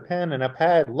there with a pen and a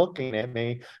pad looking at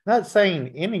me, not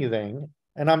saying anything.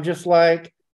 And I'm just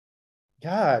like,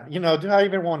 God, you know, do I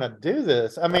even want to do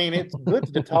this? I mean, it's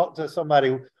good to talk to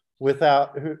somebody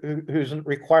without who's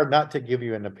required not to give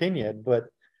you an opinion, but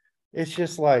it's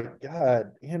just like,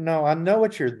 God, you know, I know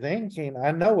what you're thinking.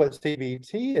 I know what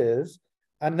CBT is.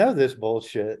 I know this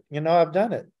bullshit. You know, I've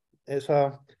done it.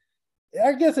 So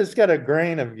I guess it's got a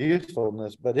grain of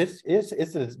usefulness, but it's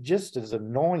just as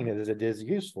annoying as it is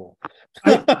useful.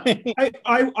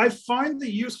 I find the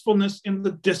usefulness in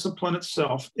the discipline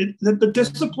itself. The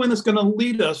discipline is going to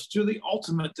lead us to the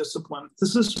ultimate discipline.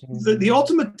 This is the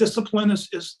ultimate discipline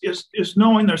is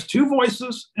knowing there's two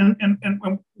voices and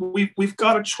we've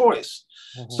got a choice.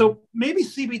 So maybe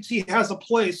CBT has a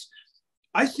place.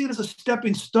 I see it as a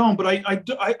stepping stone, but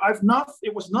I've not.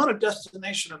 It was not a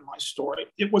destination in my story.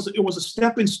 It was a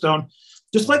stepping stone,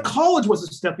 just like college was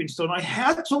a stepping stone. I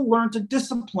had to learn to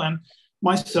discipline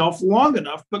myself long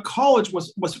enough, but college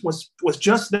was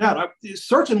just that.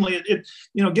 Certainly,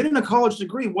 getting a college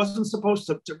degree wasn't supposed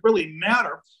to really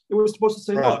matter. It was supposed to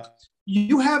say, look,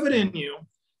 you have it in you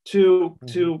to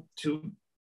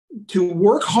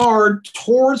work hard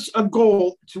towards a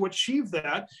goal to achieve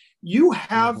that. You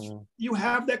have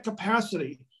that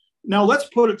capacity. Now let's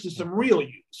put it to some real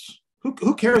use.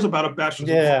 Who cares about a bachelor's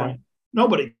degree?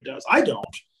 Nobody does. I don't.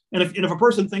 And if a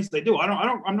person thinks they do,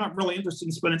 I'm not really interested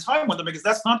in spending time with them, because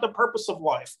that's not the purpose of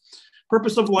life.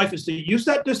 Purpose of life is to use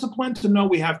that discipline to know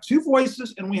we have two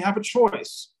voices and we have a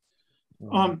choice.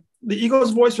 The ego's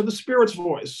voice or the spirit's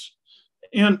voice.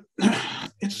 And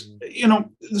it's,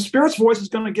 the spirit's voice is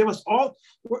going to give us all.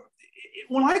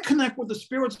 When I connect with the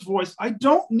spirit's voice, I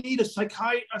don't need a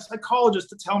psychologist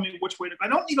to tell me which way to go. I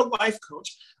don't need a life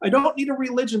coach. I don't need a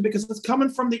religion, because it's coming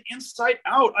from the inside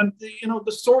out.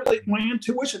 The sort of my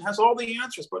intuition has all the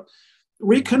answers, but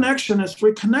reconnection is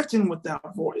reconnecting with that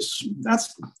voice.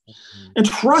 And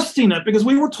trusting it, because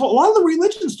we were told, a lot of the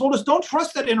religions told us, don't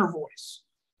trust that inner voice.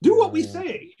 Do what we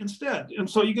say instead. And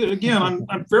so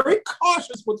I'm very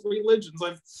cautious with religions.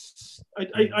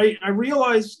 I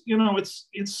realize,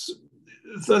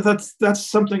 that's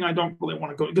something I don't really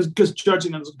want to go, because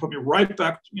judging is put me right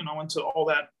back, into all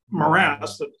that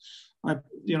morass that I,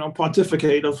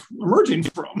 pontificate of emerging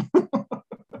from.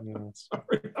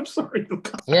 I'm sorry.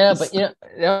 Yeah, but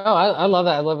I love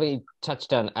that. I love what you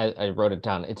touched on. I wrote it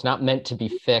down. It's not meant to be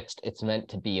fixed. It's meant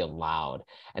to be allowed.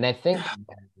 And I think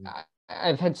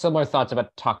I've had similar thoughts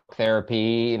about talk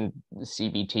therapy and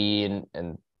CBT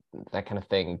and that kind of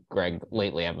thing, Greg.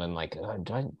 Lately, I've been like,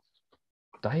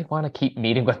 do I want to keep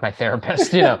meeting with my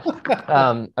therapist?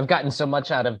 I've gotten so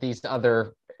much out of these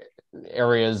other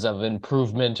areas of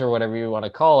improvement, or whatever you want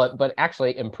to call it, but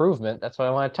actually improvement, that's what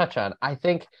I want to touch on. I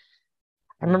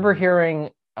remember hearing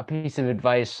a piece of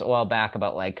advice a while back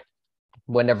about, like,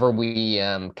 whenever we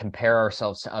compare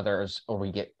ourselves to others, or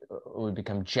we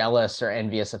become jealous or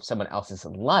envious of someone else's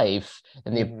life,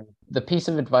 and the piece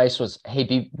of advice was, hey,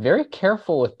 be very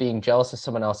careful with being jealous of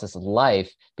someone else's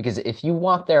life, because if you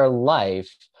want their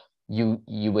life, you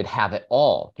would have it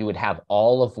all. You would have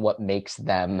all of what makes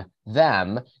them,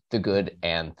 the good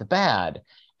and the bad.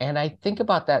 And I think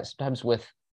about that sometimes with,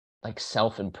 like,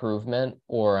 self-improvement,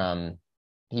 or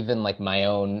even like my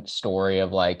own story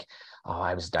of, like,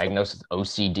 I was diagnosed with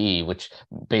OCD, which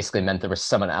basically meant there was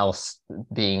someone else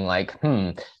being like,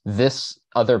 this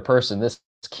other person, this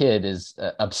kid is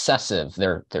obsessive.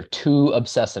 They're too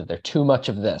obsessive. They're too much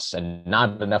of this and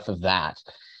not enough of that.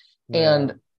 Yeah.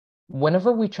 And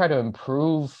whenever we try to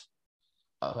improve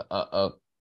a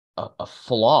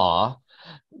flaw,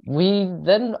 we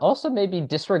then also may be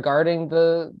disregarding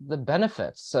the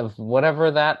benefits of whatever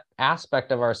that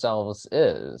aspect of ourselves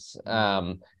is.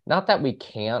 Not that we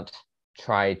can't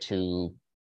try to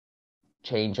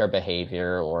change our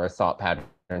behavior or thought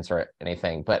patterns or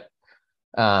anything, but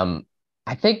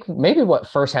I think maybe what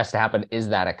first has to happen is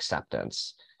that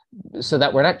acceptance, so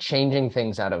that we're not changing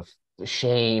things out of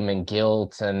shame and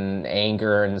guilt and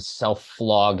anger and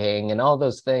self-flogging and all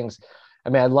those things. I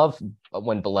mean, I love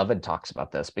when Beloved talks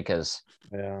about this, because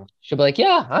she'll be like,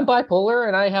 yeah, I'm bipolar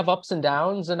and I have ups and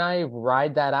downs and I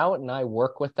ride that out and I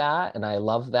work with that and I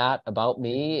love that about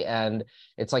me. And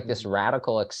it's like this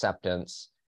radical acceptance.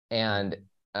 And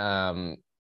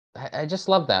I just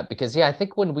love that, because I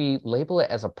think when we label it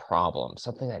as a problem,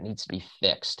 something that needs to be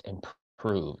fixed,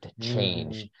 improved,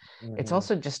 changed. It's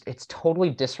also just, it's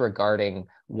totally disregarding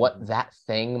what that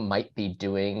thing might be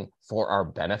doing for our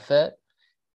benefit.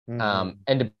 And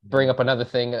to bring up another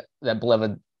thing that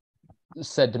Beloved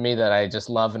said to me that I just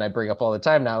love and I bring up all the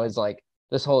time now is like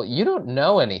this whole, you don't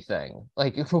know anything.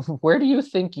 Like, where do you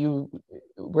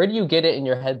get it in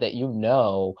your head that you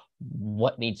know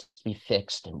what needs to be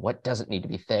fixed and what doesn't need to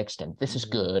be fixed, and this is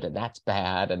good and that's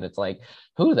bad? And it's like,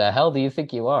 who the hell do you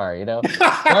think you are? You know,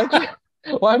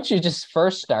 why don't you just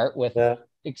first start with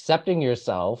accepting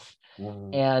yourself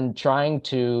and trying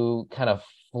to kind of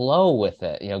flow with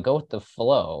it, you know, go with the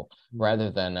flow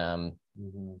rather than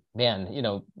man, you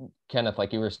know, Kenneth,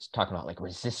 like you were talking about, like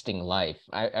resisting life.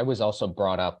 I was also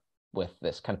brought up with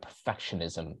this kind of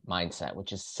perfectionism mindset,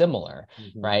 which is similar,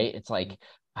 right? It's like,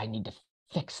 I need to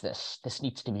fix this. This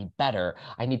needs to be better.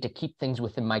 I need to keep things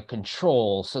within my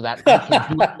control so that I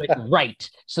can do it right,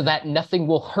 so that nothing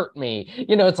will hurt me.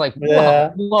 You know, it's like,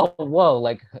 whoa,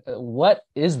 like, what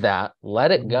is that?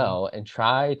 Let it go and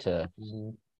try to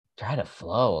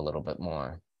flow a little bit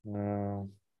more.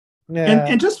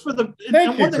 And just for the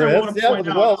Thank you, one thing I want to point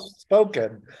out, well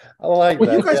spoken. I like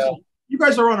that. You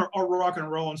guys are on a rock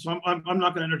and roll, and so I'm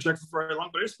not going to interject for very long.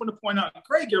 But I just want to point out,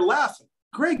 Greg, you're laughing.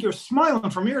 Greg, you're smiling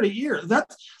from ear to ear.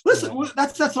 That's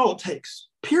all it takes.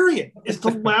 Period. Is to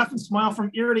laugh and smile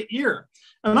from ear to ear.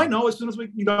 And I know as soon as we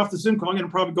get off the Zoom call, I'm going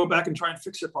to probably go back and try and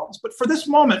fix your problems. But for this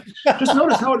moment, just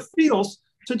notice how it feels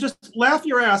to just laugh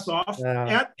your ass off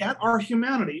at our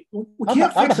humanity. We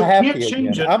can't fix it. We can't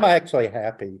change it. I'm actually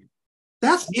happy.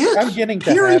 That's it. I'm getting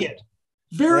to period.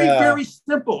 Very, very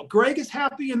simple. Greg is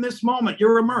happy in this moment.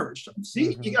 You're emerged.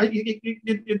 See, you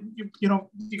know,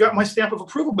 you got my stamp of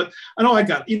approval, but I know I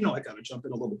got to jump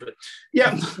in a little bit.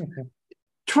 Yeah.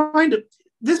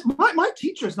 My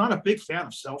teacher is not a big fan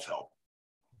of self-help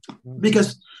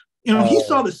because, you know, he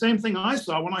saw the same thing I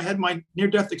saw when I had my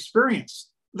near-death experience,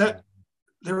 that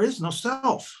there is no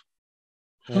self.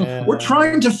 We're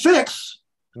trying to fix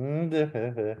something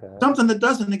that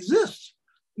doesn't exist.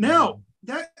 Now,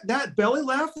 that belly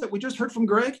laugh that we just heard from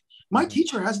Greg, my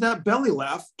teacher has that belly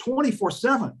laugh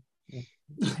 24/7.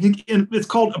 And it's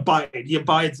called abide. He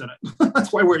abides in it.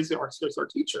 That's why he's our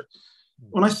teacher.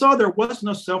 When I saw there was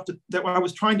no self that I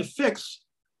was trying to fix,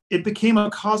 it became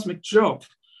a cosmic joke.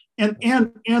 And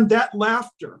that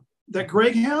laughter that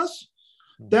Greg has,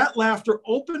 that laughter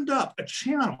opened up a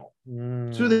channel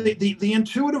to the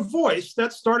intuitive voice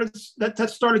that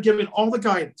started giving all the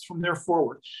guidance from there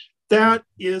forward. That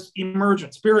is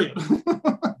emergence, period.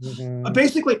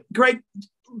 Basically, Greg,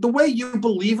 the way you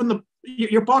believe in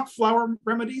your Bach flower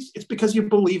remedies, it's because you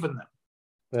believe in them.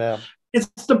 Yeah.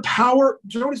 It's the power.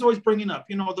 Jody's always bringing up,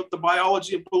 you know, the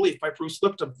biology of belief by Bruce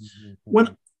Lipton.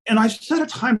 And I've said a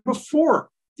time before,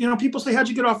 you know, people say, how'd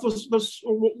you get off those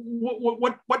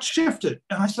what shifted?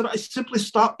 And I said, I simply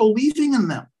stopped believing in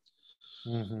them.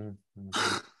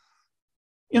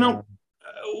 You know,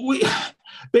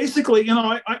 basically, you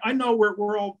know, I know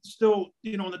we're all still,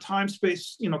 you know, in the time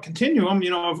space, you know, continuum, you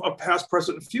know, of past,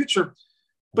 present, and future.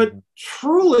 But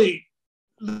truly,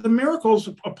 the miracles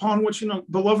upon which, you know,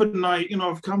 Beloved and I, you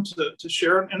know, have come to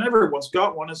share, and everyone's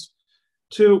got one, is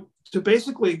to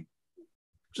basically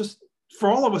just, for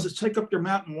all of us, is take up your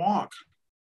mat and walk.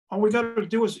 All we got to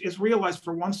do is realize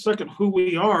for 1 second who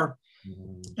we are.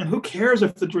 And who cares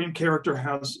if the dream character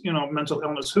has, you know, mental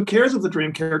illness? Who cares if the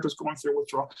dream character is going through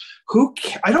withdrawal?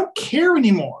 I don't care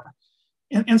anymore.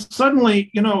 And suddenly,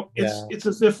 you know, it's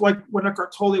as if, like when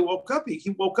Eckhart Tolle woke up,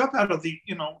 he woke up out of the,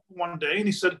 you know, one day, and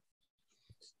he said,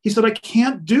 I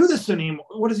can't do this anymore.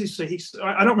 What does he say?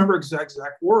 I don't remember exact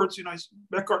words. You know,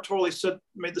 Eckhart Tolle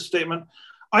made the statement,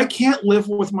 I can't live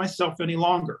with myself any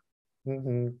longer.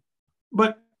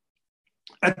 But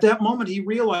at that moment, he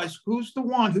realized, who's the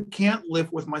one who can't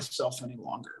live with myself any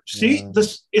longer? See,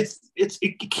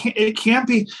 it can't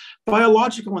be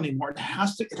biological anymore. It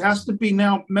has to be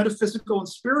now metaphysical and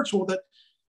spiritual. That,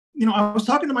 you know, I was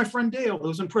talking to my friend Dale,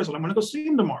 who's in prison. I'm going to go see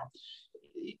him tomorrow.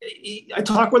 I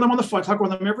talk with him on the phone. I talk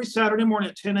with him every Saturday morning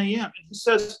at 10 a.m. And he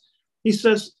says,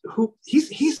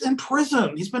 he's in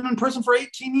prison. He's been in prison for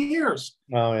 18 years.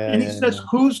 And he says,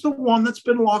 who's the one that's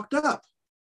been locked up?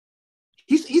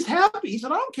 He's happy. He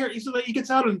said, I don't care. He said, he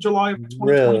gets out in July of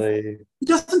 2020. Really? He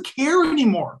doesn't care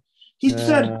anymore. He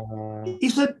said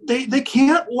they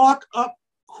can't lock up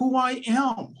who I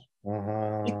am.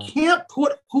 They can't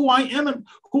put who I am, and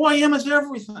who I am is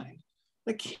everything.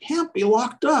 They can't be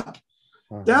locked up.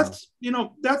 That's, you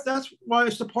know, that's why I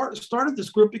started this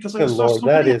group, because I saw so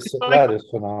many. That is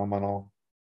phenomenal.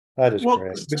 That is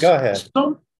great. But go ahead.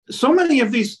 So many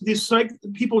of these psych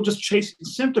people just chasing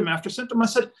symptom after symptom. I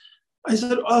said, I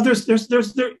said, oh, there's,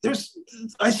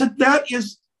 I said, that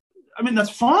is, I mean, that's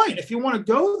fine if you want to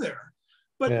go there,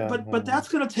 but that's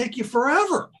going to take you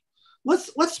forever.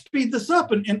 Let's speed this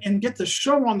up and get the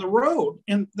show on the road.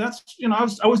 And that's, you know,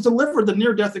 I was delivered the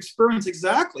near-death experience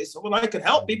exactly so that I could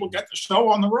help people get the show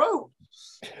on the road.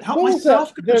 Help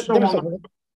myself get the show on the road.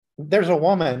 There's a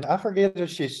woman, I forget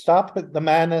if she stopped at the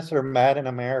Madness or Mad in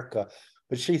America,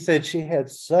 but she said she had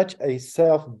such a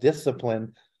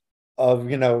self-discipline of,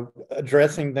 you know,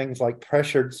 addressing things like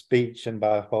pressured speech and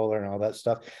bipolar and all that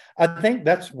stuff. I think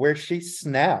that's where she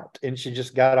snapped and she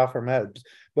just got off her meds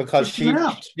because she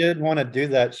didn't want to do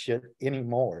that shit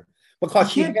anymore.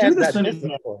 Because she had that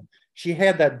discipline. She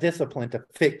had that discipline to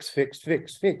fix.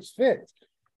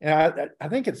 And I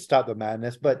think it stopped the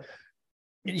madness, but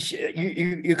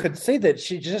you could see that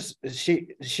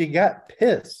she got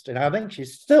pissed, and I think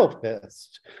she's still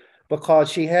pissed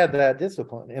because she had that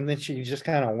discipline, and then she just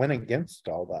kind of went against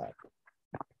all that.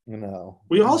 You know,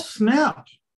 we all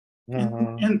snapped.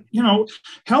 And you know,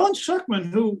 Helen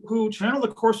Schuckman, who channeled the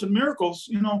Course in Miracles,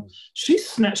 you know, she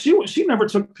snapped. She never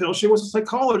took pills. She was a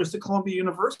psychologist at Columbia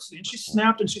University, and she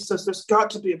snapped and she says, "There's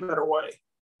got to be a better way."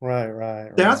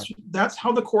 Right. That's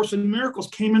how the Course in Miracles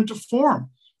came into form.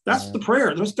 That's the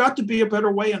prayer. There's got to be a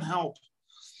better way and help.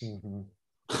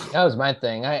 That was my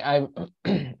thing. I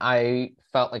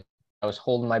felt like I was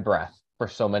holding my breath for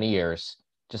so many years,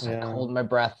 just like holding my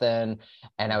breath in,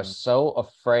 and I was so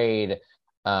afraid.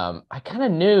 I kind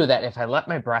of knew that if I let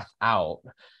my breath out,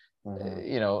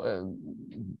 you know,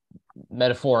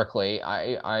 metaphorically,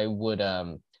 I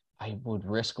would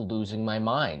risk losing my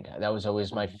mind. That was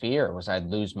always my fear, was I'd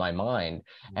lose my mind.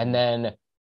 And then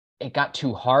it got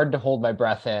too hard to hold my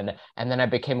breath in. And then I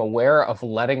became aware of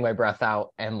letting my breath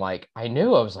out. And like, I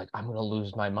knew I was like, I'm going to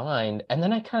lose my mind. And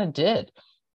then I kind of did.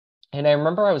 And I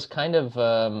remember I was kind of,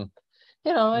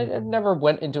 you know, I never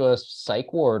went into a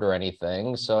psych ward or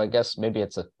anything. So I guess maybe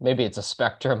it's a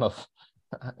spectrum of,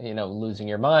 you know, losing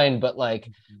your mind. But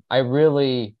like, I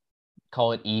really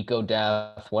call it ego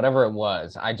death, whatever it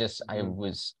was. I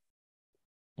was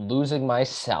losing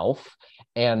myself.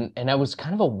 And I was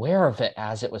kind of aware of it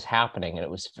as it was happening. And it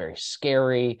was very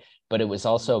scary, but it was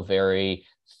also very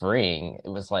freeing. It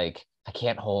was like, I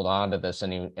can't hold on to this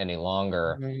any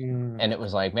longer. And it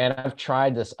was like, man, I've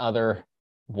tried this other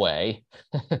way.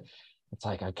 It's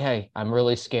like, okay, I'm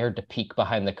really scared to peek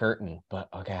behind the curtain, but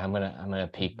okay, I'm gonna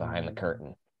peek behind the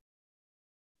curtain.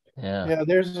 Yeah,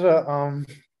 there's a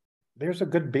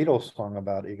good Beatles song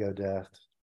about ego death.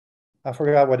 I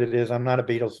forgot what it is. I'm not a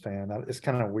Beatles fan. It's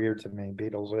kind of weird to me,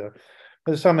 Beatles.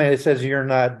 But something, it says, "You're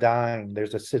not dying."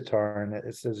 There's a sitar in it.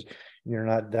 It says, "You're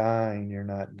not dying. You're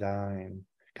not dying."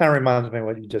 Kind of reminds me of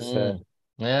what you just said.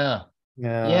 Yeah.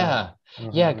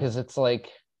 Because it's like,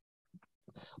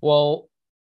 well,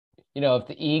 you know, if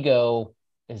the ego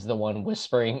is the one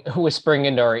whispering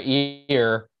into our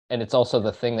ear, and it's also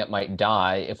the thing that might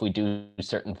die if we do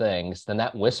certain things, then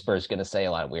that whisper is going to say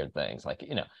a lot of weird things, like,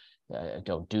 you know,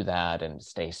 don't do that, and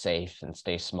stay safe and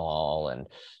stay small, and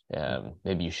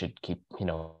maybe you should keep, you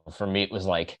know, for me it was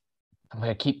like, I'm going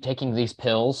to keep taking these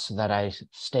pills so that I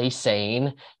stay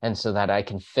sane and so that I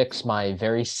can fix my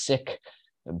very sick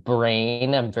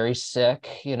brain. I'm very sick,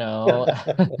 you know.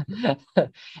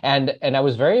 and I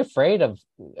was very afraid of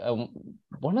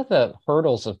one of the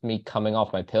hurdles of me coming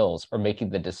off my pills, or making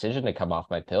the decision to come off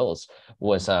my pills,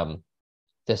 was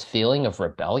this feeling of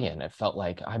rebellion. It felt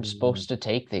like I'm supposed to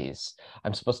take these.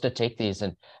 I'm supposed to take these,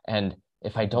 and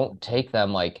if I don't take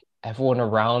them, like, everyone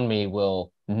around me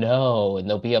will know and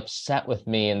they'll be upset with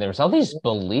me. And there's all these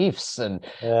beliefs and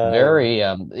very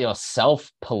you know,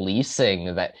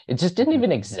 self-policing that it just didn't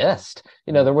even exist.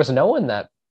 You know, there was no one that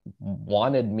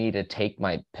wanted me to take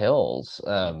my pills.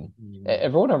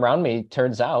 Everyone around me,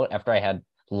 turns out, after I had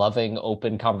loving,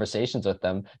 open conversations with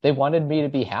them, they wanted me to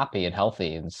be happy and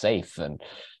healthy and safe. And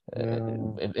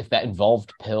if that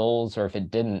involved pills or if it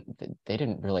didn't, they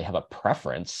didn't really have a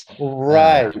preference.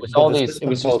 Right. It was all these, it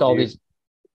was just all these,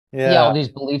 all these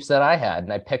beliefs that I had,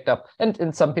 and I picked up,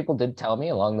 and some people did tell me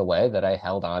along the way that I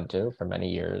held on to for many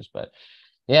years. But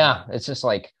yeah, it's just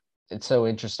like, it's so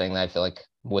interesting that I feel like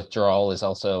withdrawal is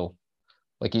also,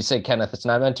 like you said, Kenneth, it's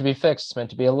not meant to be fixed, it's meant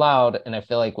to be allowed. And I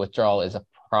feel like withdrawal is a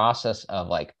process of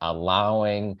like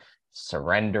allowing,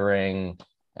 surrendering,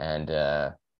 and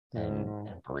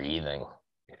breathing.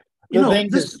 The thing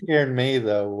that scared me,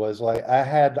 though, was like, I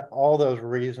had all those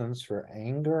reasons for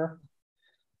anger,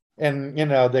 and you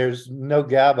know, there's no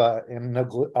GABA and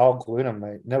all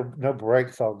glutamate, no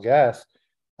brakes, all gas.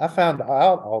 I found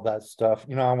out all that stuff.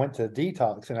 You know, I went to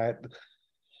detox, and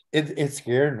it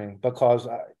scared me because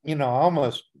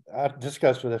I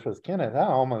discussed this with Kenneth. I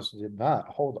almost did not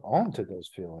hold on to those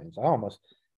feelings. I almost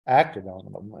acted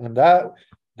on them, and that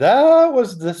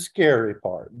was the scary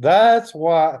part. That's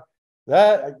why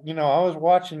I was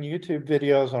watching YouTube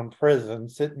videos on prison,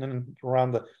 sitting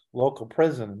around the local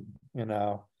prison,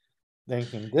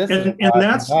 thinking this and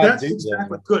that's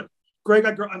exactly good. Greg,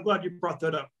 I'm glad you brought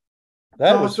that up.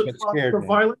 Thoughts of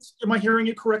violence. Am I hearing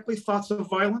you correctly? Thoughts of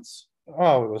violence?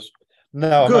 Oh, it was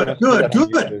no.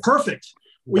 Good. Perfect.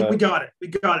 We got it.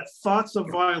 Thoughts of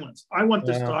violence. I want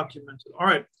this documented. All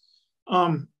right.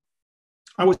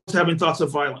 I was having thoughts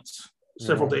of violence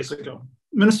several days ago.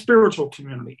 I'm in a spiritual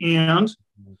community, and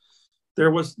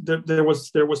there was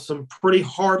some pretty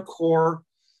hardcore.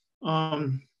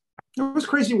 There was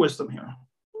crazy wisdom here.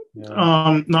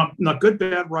 Yeah. Not good,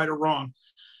 bad, right, or wrong.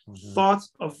 Mm-hmm.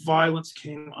 Thoughts of violence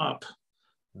came up.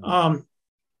 Mm-hmm.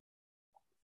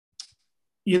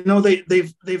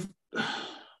 They've.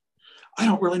 I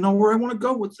don't really know where I want to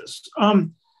go with this.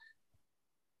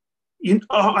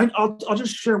 I'll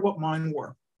just share what mine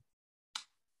were.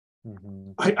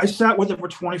 Mm-hmm. I sat with it for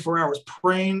 24 hours,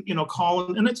 praying,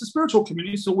 calling, and it's a spiritual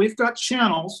community, so we've got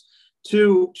channels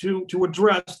to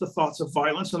address the thoughts of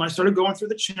violence. And I started going through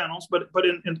the channels, but at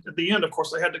the end, of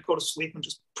course, I had to go to sleep and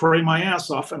just pray my ass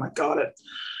off, and I got it.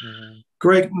 Mm-hmm.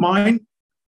 Greg, mine,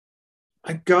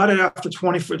 I got it after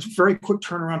 24. It's a very quick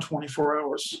turnaround, 24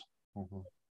 hours. Mm-hmm.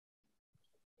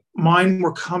 Mine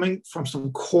were coming from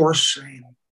some core shame.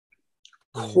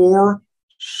 Core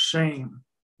shame.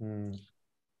 Mm.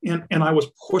 And I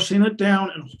was pushing it down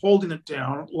and holding it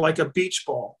down like a beach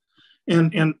ball.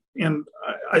 And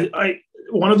I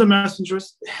one of the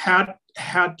messengers had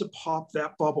to pop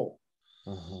that bubble.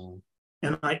 Mm-hmm.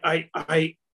 And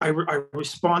I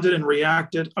responded and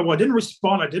reacted. Well, I didn't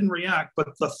respond, I didn't react, but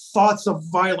the thoughts of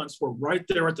violence were right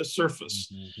there at the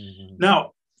surface. Mm-hmm.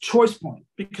 Now, choice point,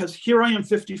 because here I am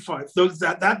 55.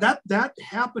 That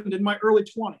happened in my early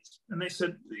 20s. And they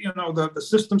said, the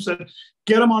system said,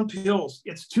 get them on pills.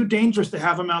 It's too dangerous to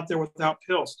have them out there without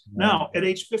pills. Mm-hmm. Now, at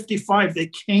age 55,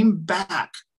 they came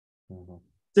back. Mm-hmm.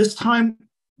 This time,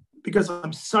 because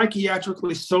I'm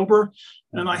psychiatrically sober,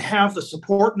 and I have the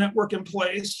support network in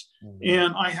place,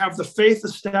 and I have the faith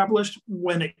established.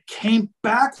 When it came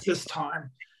back this time,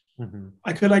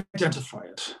 I could identify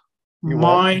it.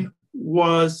 Mine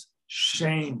was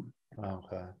shame.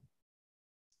 Okay.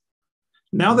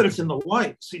 Now that it's in the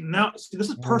light, see, this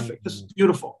is perfect. This is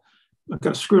beautiful. I've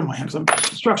got a screw in my hand because I'm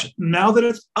construction. Now that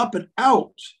it's up and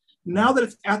out, now that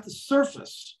it's at the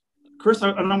surface, Chris,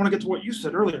 I want to get to what you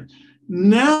said earlier.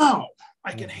 Now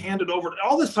I can hand it over to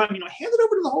all this time, hand it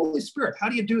over to the Holy Spirit. How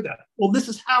do you do that? Well, this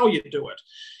is how you do it.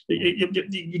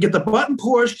 You get the button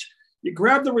pushed, you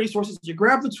grab the resources, you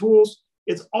grab the tools.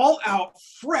 It's all out,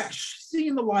 fresh,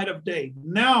 seeing the light of day.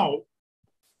 Now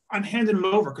I'm handing it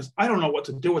over because I don't know what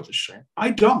to do with this shame.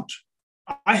 I don't.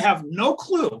 I have no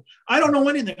clue. I don't know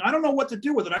anything. I don't know what to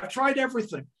do with it. I've tried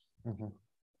everything. Mm-hmm.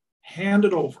 Hand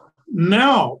it over.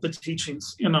 Now the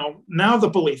teachings, now the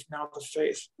belief, now the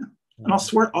faith. Mm-hmm. And I'll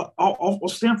swear, I'll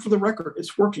stand for the record.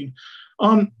 It's working.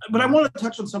 But I want to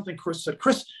touch on something Chris said.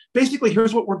 Chris, basically,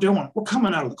 here's what we're doing. We're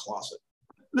coming out of the closet.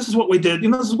 This is what we did.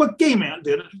 This is what gay man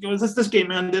did. This gay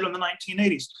man did in the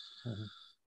 1980s. Mm-hmm.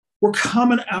 We're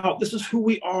coming out. This is who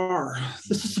we are.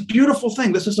 This is a beautiful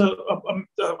thing. This is a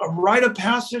rite of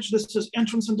passage. This is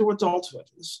entrance into adulthood.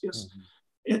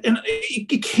 And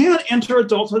you can't enter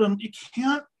adulthood, and you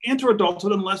can't enter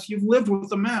adulthood unless you've lived with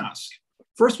the mask.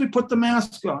 First, we put the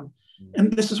mask on,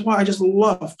 and this is why I just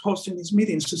love posting these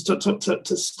meetings, just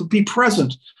to be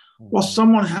present while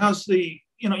someone has the.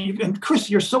 And Chris,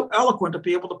 you're so eloquent to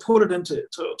be able to put it into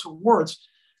words,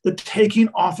 the taking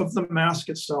off of the mask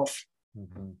itself.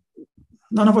 Mm-hmm.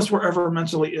 None of us were ever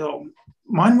mentally ill.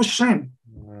 Mine was shame.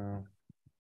 Yeah.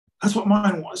 That's what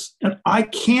mine was. And I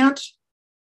can't,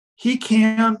 he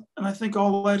can, and I think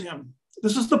I'll let him.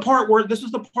 This is the part where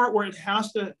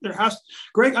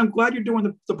Greg, I'm glad you're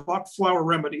doing the Bach flower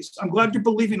remedies. I'm glad you're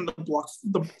believing in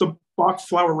the Bach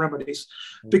flower remedies,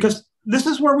 because this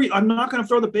is where I'm not going to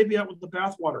throw the baby out with the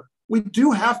bathwater. We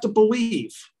do have to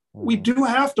believe. Mm-hmm. We do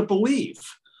have to believe.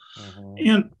 Mm-hmm.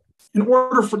 And in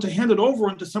order to hand it over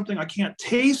into something I can't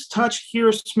taste, touch,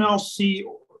 hear, smell, see,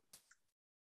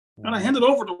 mm-hmm. and I hand it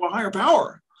over to a higher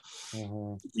power.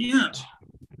 Mm-hmm. At the end,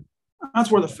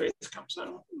 that's where the faith comes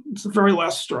in. It's the very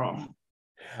last straw.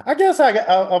 I guess I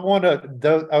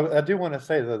do want to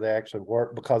say that they actually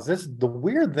work, because this is the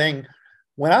weird thing.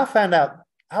 When I found out,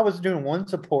 I was doing one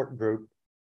support group,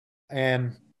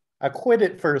 and I quit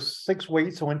it for 6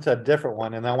 weeks and went to a different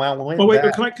one. And then when I went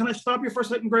back, can I stop you for a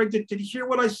second, Greg? Did you hear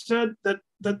what I said? That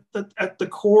at the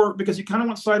core, because you kind of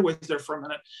went sideways there for a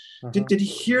minute. Did you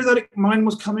hear that mine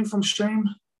was coming from shame?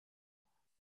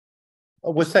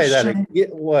 We'll say that.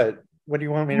 What do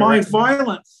you want me to My recognize?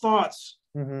 violent thoughts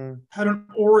had an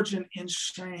origin in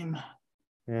shame.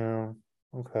 Yeah.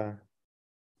 Okay.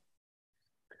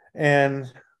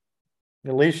 And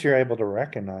at least you're able to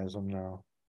recognize them now.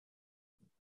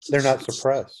 They're not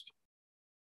suppressed.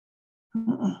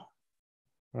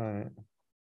 Right.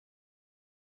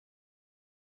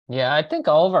 Yeah, I think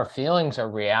all of our feelings are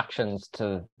reactions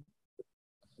to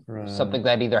something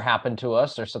that either happened to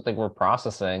us or something we're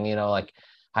processing. You know, like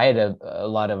I had a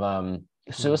lot of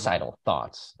suicidal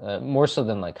thoughts, more so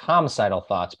than like homicidal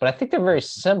thoughts, but I think they're very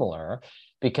similar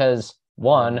because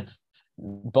one,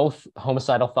 both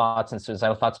homicidal thoughts and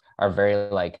suicidal thoughts are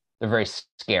they're very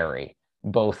scary,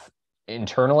 both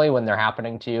internally when they're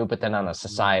happening to you, but then on a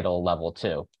societal level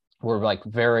too. We're like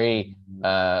very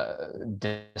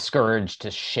discouraged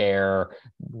to share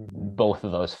both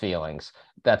of those feelings.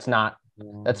 That's not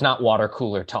water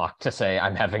cooler talk to say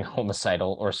I'm having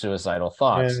homicidal or suicidal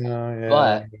thoughts.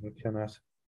 But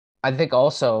I think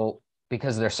also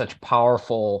because they're such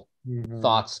powerful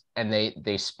thoughts and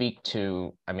they speak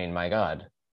to, I mean, my God,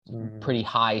 pretty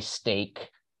high stake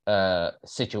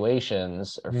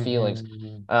situations or feelings.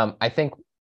 I think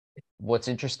what's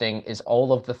interesting is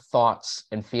all of the thoughts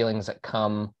and feelings that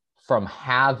come from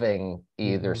having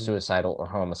either suicidal or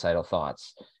homicidal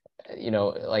thoughts. You know,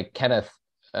 like Kenneth,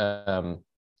 you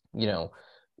know,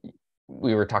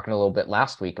 we were talking a little bit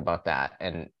last week about that.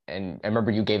 And I remember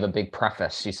you gave a big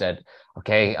preface. You said,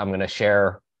 okay, I'm going to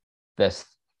share this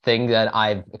thing that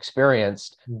I've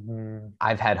experienced.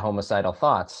 I've had homicidal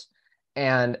thoughts.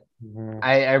 And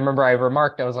I remember I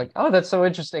remarked, I was like, oh, that's so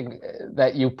interesting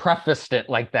that you prefaced it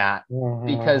like that,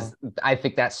 because I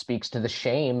think that speaks to the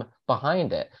shame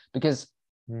behind it. Because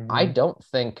I don't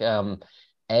think,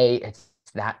 it's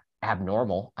that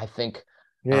abnormal. I think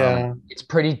it's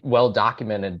pretty well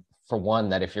documented, for one,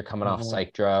 that if you're coming off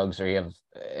psych drugs or you have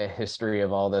a history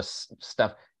of all this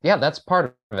stuff, yeah, that's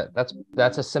part of it.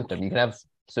 That's a symptom. You can have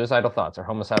suicidal thoughts or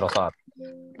homicidal thoughts.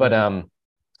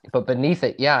 But beneath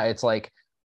it, yeah, it's like,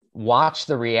 watch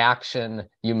the reaction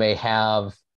you may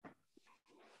have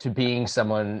to being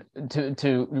someone,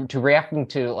 to reacting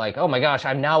to like, oh my gosh,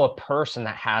 I'm now a person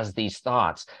that has these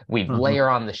thoughts. We layer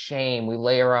on the shame, we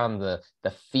layer on the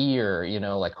fear, you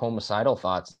know, like homicidal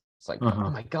thoughts. It's like, oh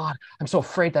my God, I'm so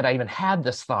afraid that I even had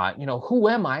this thought. You know, who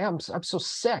am I? I'm so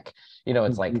sick. You know,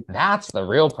 it's like, that's the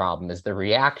real problem, is the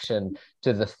reaction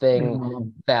to the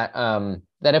thing that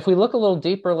if we look a little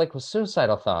deeper, like with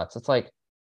suicidal thoughts, it's like,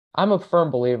 I'm a firm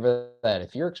believer that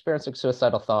if you're experiencing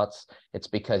suicidal thoughts, it's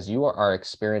because you are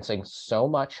experiencing so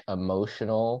much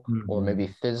emotional or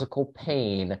maybe physical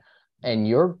pain, and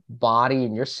your body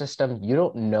and your system, you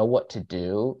don't know what to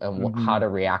do and how to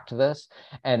react to this.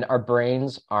 And our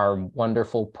brains are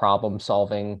wonderful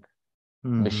problem-solving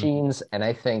machines. And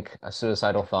I think a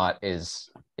suicidal thought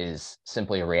is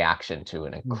simply a reaction to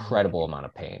an incredible amount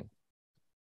of pain.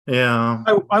 Yeah,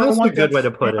 that's a good way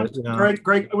to put it. Yeah.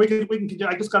 Greg, we can.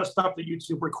 I just got to stop the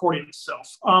YouTube recording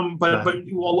itself. But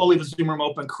we'll leave the Zoom room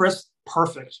open. Chris,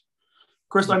 perfect.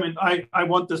 Chris, I mean, I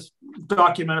want this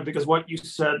documented, because what you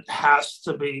said has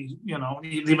to be, you know,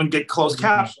 you even get closed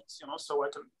captions, you know, so I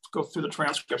can go through the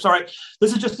transcripts. All right,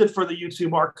 this is just it for the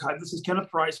YouTube archive. This is Kenneth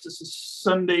Price. This is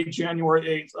Sunday,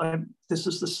 January 8th. This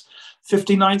is this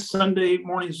 59th Sunday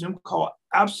morning Zoom call.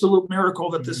 Absolute miracle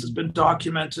that this has been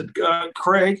documented.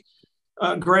 Greg,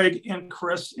 and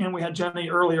Chris, and we had Jenny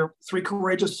earlier, three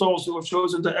courageous souls who have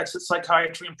chosen to exit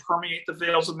psychiatry and permeate the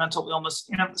veils of mental illness,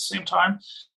 and at the same time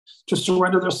to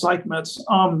surrender their psych meds.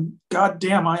 God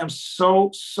damn, I am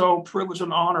so privileged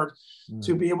and honored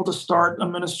to be able to start a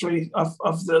ministry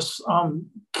of this.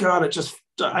 God, it just,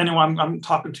 I know I'm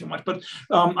talking too much, but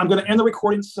I'm going to end the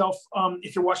recording itself.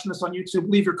 If you're watching this on YouTube,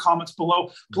 leave your comments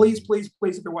below. Please,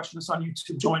 if you're watching this on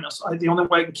YouTube, join us. The only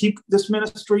way I can keep this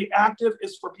ministry active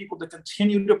is for people to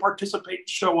continue to participate and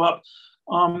show up.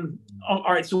 All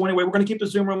right, so anyway, we're going to keep the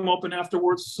Zoom room open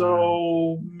afterwards.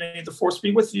 So may the force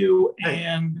be with you,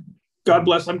 and God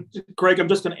bless. Greg, I'm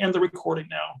just going to end the recording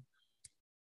now.